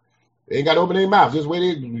 They ain't got to open their mouth. Just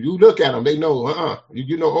wait. You look at them. They know,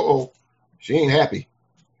 you know, she ain't happy.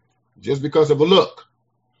 Just because of a look.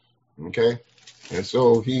 Okay. And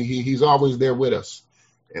so he's always there with us.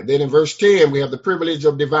 And then in verse 10, we have the privilege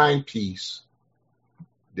of divine peace.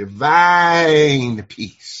 Divine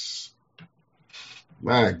peace.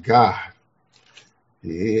 My God.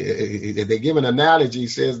 They give an analogy,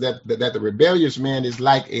 says that the rebellious man is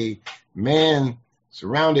like a man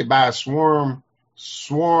surrounded by a swarm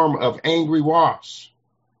of angry wasps.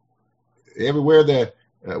 Everywhere the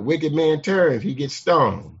wicked man turns, he gets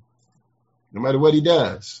stung, no matter what he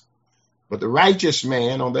does. But the righteous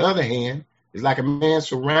man, on the other hand, is like a man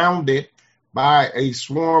surrounded by a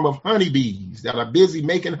swarm of honeybees that are busy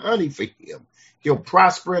making honey for him. He'll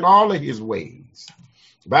prosper in all of his ways.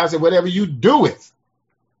 The Bible said, whatever you doeth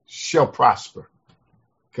shall prosper.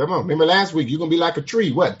 Come on. Remember last week, you're going to be like a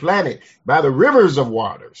tree. What? Planted by the rivers of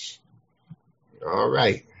waters. All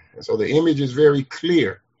right. And so the image is very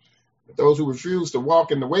clear. But those who refuse to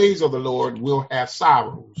walk in the ways of the Lord will have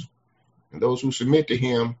sorrows. And those who submit to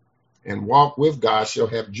him and walk with God shall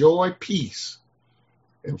have joy, peace,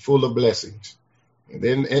 and full of blessings. And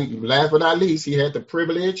then, and last but not least, he had the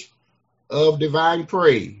privilege of divine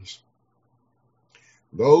praise.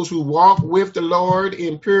 Those who walk with the Lord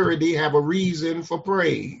in purity have a reason for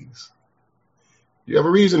praise. You have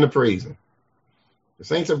a reason to praise him. The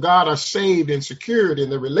saints of God are saved and secured in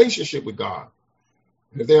their relationship with God.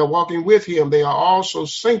 And if they are walking with him, they are also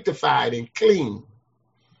sanctified and clean.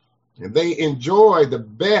 And they enjoy the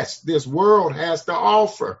best this world has to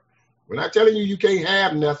offer. We're not telling you can't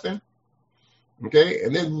have nothing. Okay?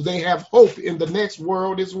 And then they have hope in the next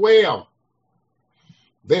world as well.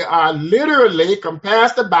 They are literally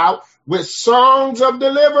compassed about with songs of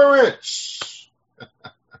deliverance.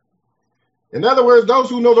 In other words, those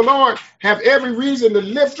who know the Lord have every reason to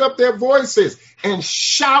lift up their voices and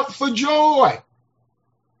shout for joy.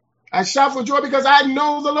 I shout for joy because I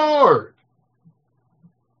know the Lord.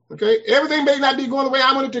 Okay, everything may not be going the way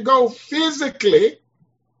I want it to go physically,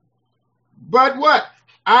 but what?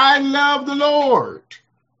 I love the Lord.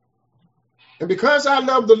 And because I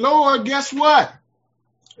love the Lord, guess what?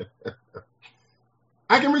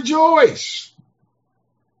 I can rejoice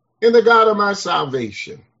in the God of my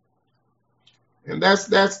salvation. And that's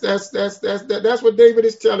what David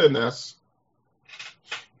is telling us.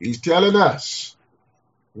 He's telling us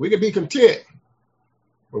we can be content,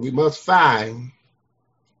 but we must find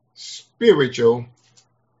spiritual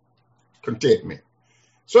contentment.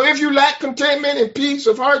 So if you lack contentment and peace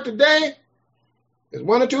of heart today, there's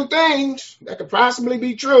one or two things that could possibly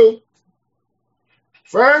be true.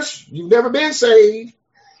 First, you've never been saved.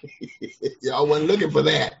 Y'all wasn't looking for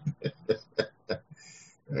that.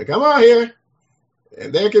 Come on here.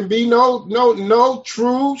 And there can be no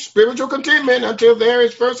true spiritual contentment until there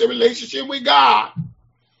is first a relationship with God.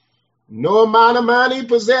 No amount of money,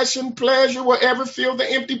 possession, pleasure will ever fill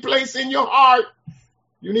the empty place in your heart.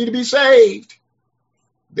 You need to be saved.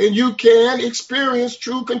 Then you can experience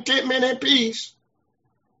true contentment and peace.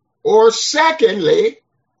 Or secondly,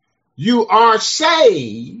 you are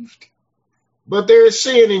saved, but there is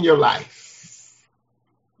sin in your life.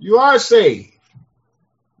 You are saved,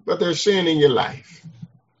 but there's sin in your life.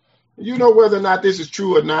 You know whether or not this is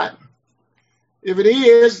true or not. If it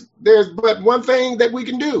is, there's but one thing that we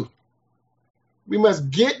can do. We must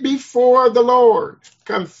get before the Lord,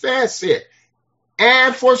 confess it,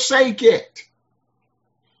 and forsake it.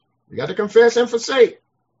 You got to confess and forsake.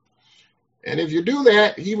 And if you do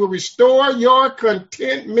that, he will restore your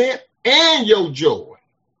contentment and your joy.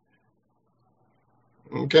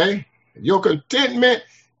 Okay? Your contentment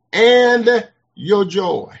and your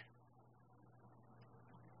joy.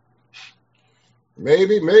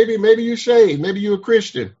 Maybe you saved. Maybe you're a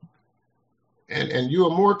Christian. And you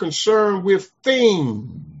are more concerned with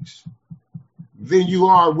things than you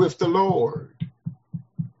are with the Lord.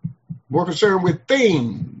 More concerned with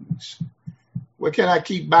things. What can I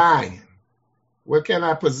keep buying? What can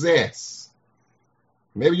I possess?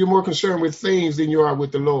 Maybe you're more concerned with things than you are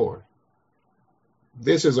with the Lord.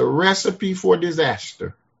 This is a recipe for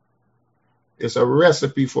disaster. It's a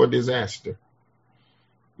recipe for disaster.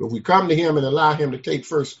 But we come to him and allow him to take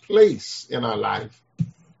first place in our life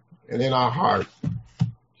and in our heart,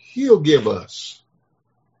 he'll give us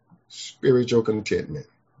spiritual contentment.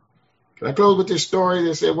 Can I close with this story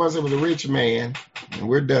that said once there was a rich man, and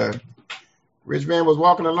we're done. Rich man was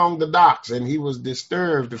walking along the docks, and he was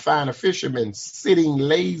disturbed to find a fisherman sitting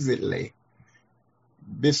lazily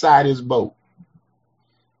beside his boat.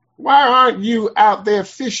 Why aren't you out there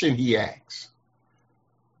fishing, he asked.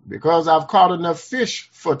 Because I've caught enough fish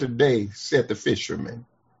for today, said the fisherman.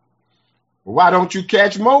 Why don't you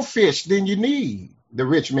catch more fish than you need? The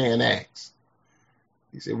rich man asked.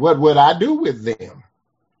 He said, what would I do with them?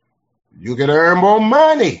 You could earn more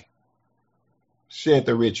money, said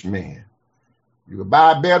the rich man. You could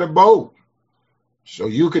buy a better boat so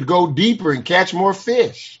you could go deeper and catch more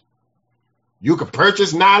fish. You could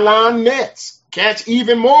purchase nylon nets, catch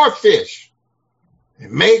even more fish,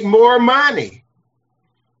 and make more money.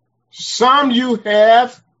 Soon you would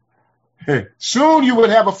have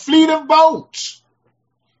a fleet of boats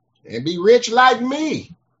and be rich like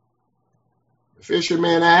me. The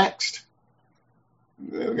fisherman asked.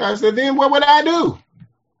 The guy said, then what would I do?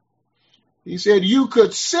 He said, you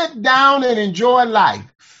could sit down and enjoy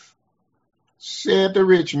life, said the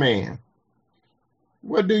rich man.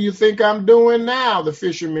 What do you think I'm doing now? The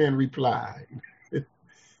fisherman replied,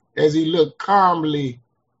 as he looked calmly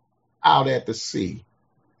out at the sea.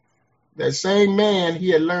 That same man, he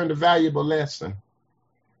had learned a valuable lesson.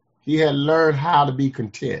 He had learned how to be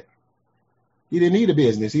content. He didn't need a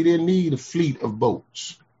business. He didn't need a fleet of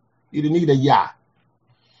boats. He didn't need a yacht.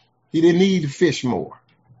 He didn't need to fish more.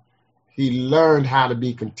 He learned how to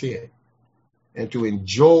be content and to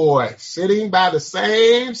enjoy sitting by the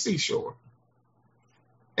same seashore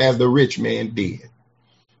as the rich man did.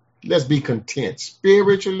 Let's be content,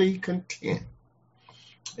 spiritually content.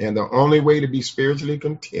 And the only way to be spiritually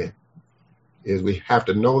content is we have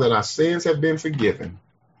to know that our sins have been forgiven.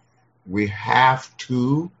 We have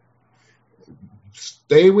to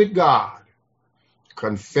stay with God,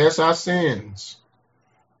 confess our sins,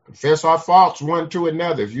 confess our faults one to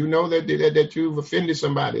another. If you know that you've offended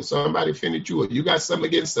somebody offended you, or you got something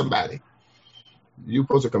against somebody, you're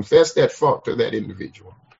supposed to confess that fault to that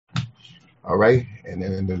individual. All right? And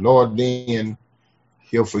then the Lord, then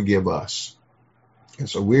he'll forgive us. And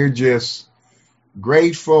so we're just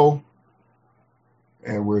grateful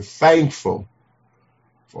and we're thankful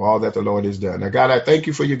for all that the Lord has done. Now, God, I thank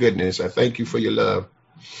you for your goodness. I thank you for your love.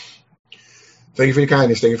 Thank you for your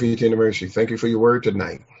kindness. Thank you for your tender mercy. Thank you for your word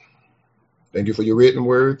tonight. Thank you for your written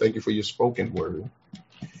word. Thank you for your spoken word.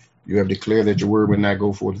 You have declared that your word would not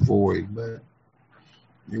go forth void, but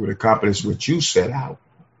you would accomplish what you set out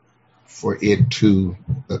for it to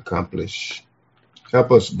accomplish.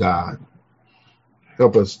 Help us, God.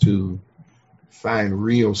 Help us to find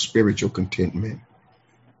real spiritual contentment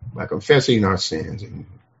by confessing our sins and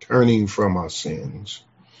turning from our sins,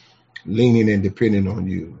 leaning and depending on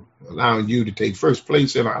you, allowing you to take first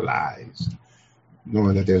place in our lives,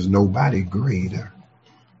 knowing that there's nobody greater.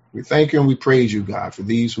 We thank you and we praise you, God, for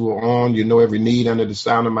these who are on. You know every need under the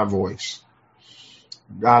sound of my voice.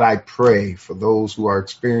 God, I pray for those who are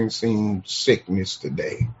experiencing sickness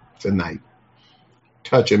tonight.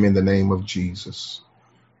 Touch them in the name of Jesus.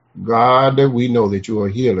 God, we know that you are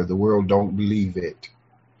a healer. The world don't believe it.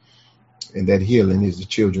 And that healing is the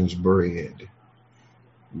children's bread.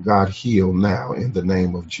 God, heal now in the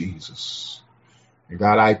name of Jesus. And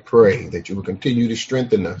God, I pray that you will continue to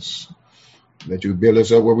strengthen us, that you build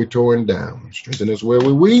us up where we're torn down, strengthen us where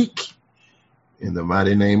we're weak. In the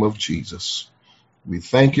mighty name of Jesus, we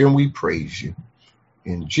thank you and we praise you.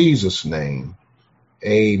 In Jesus' name, amen.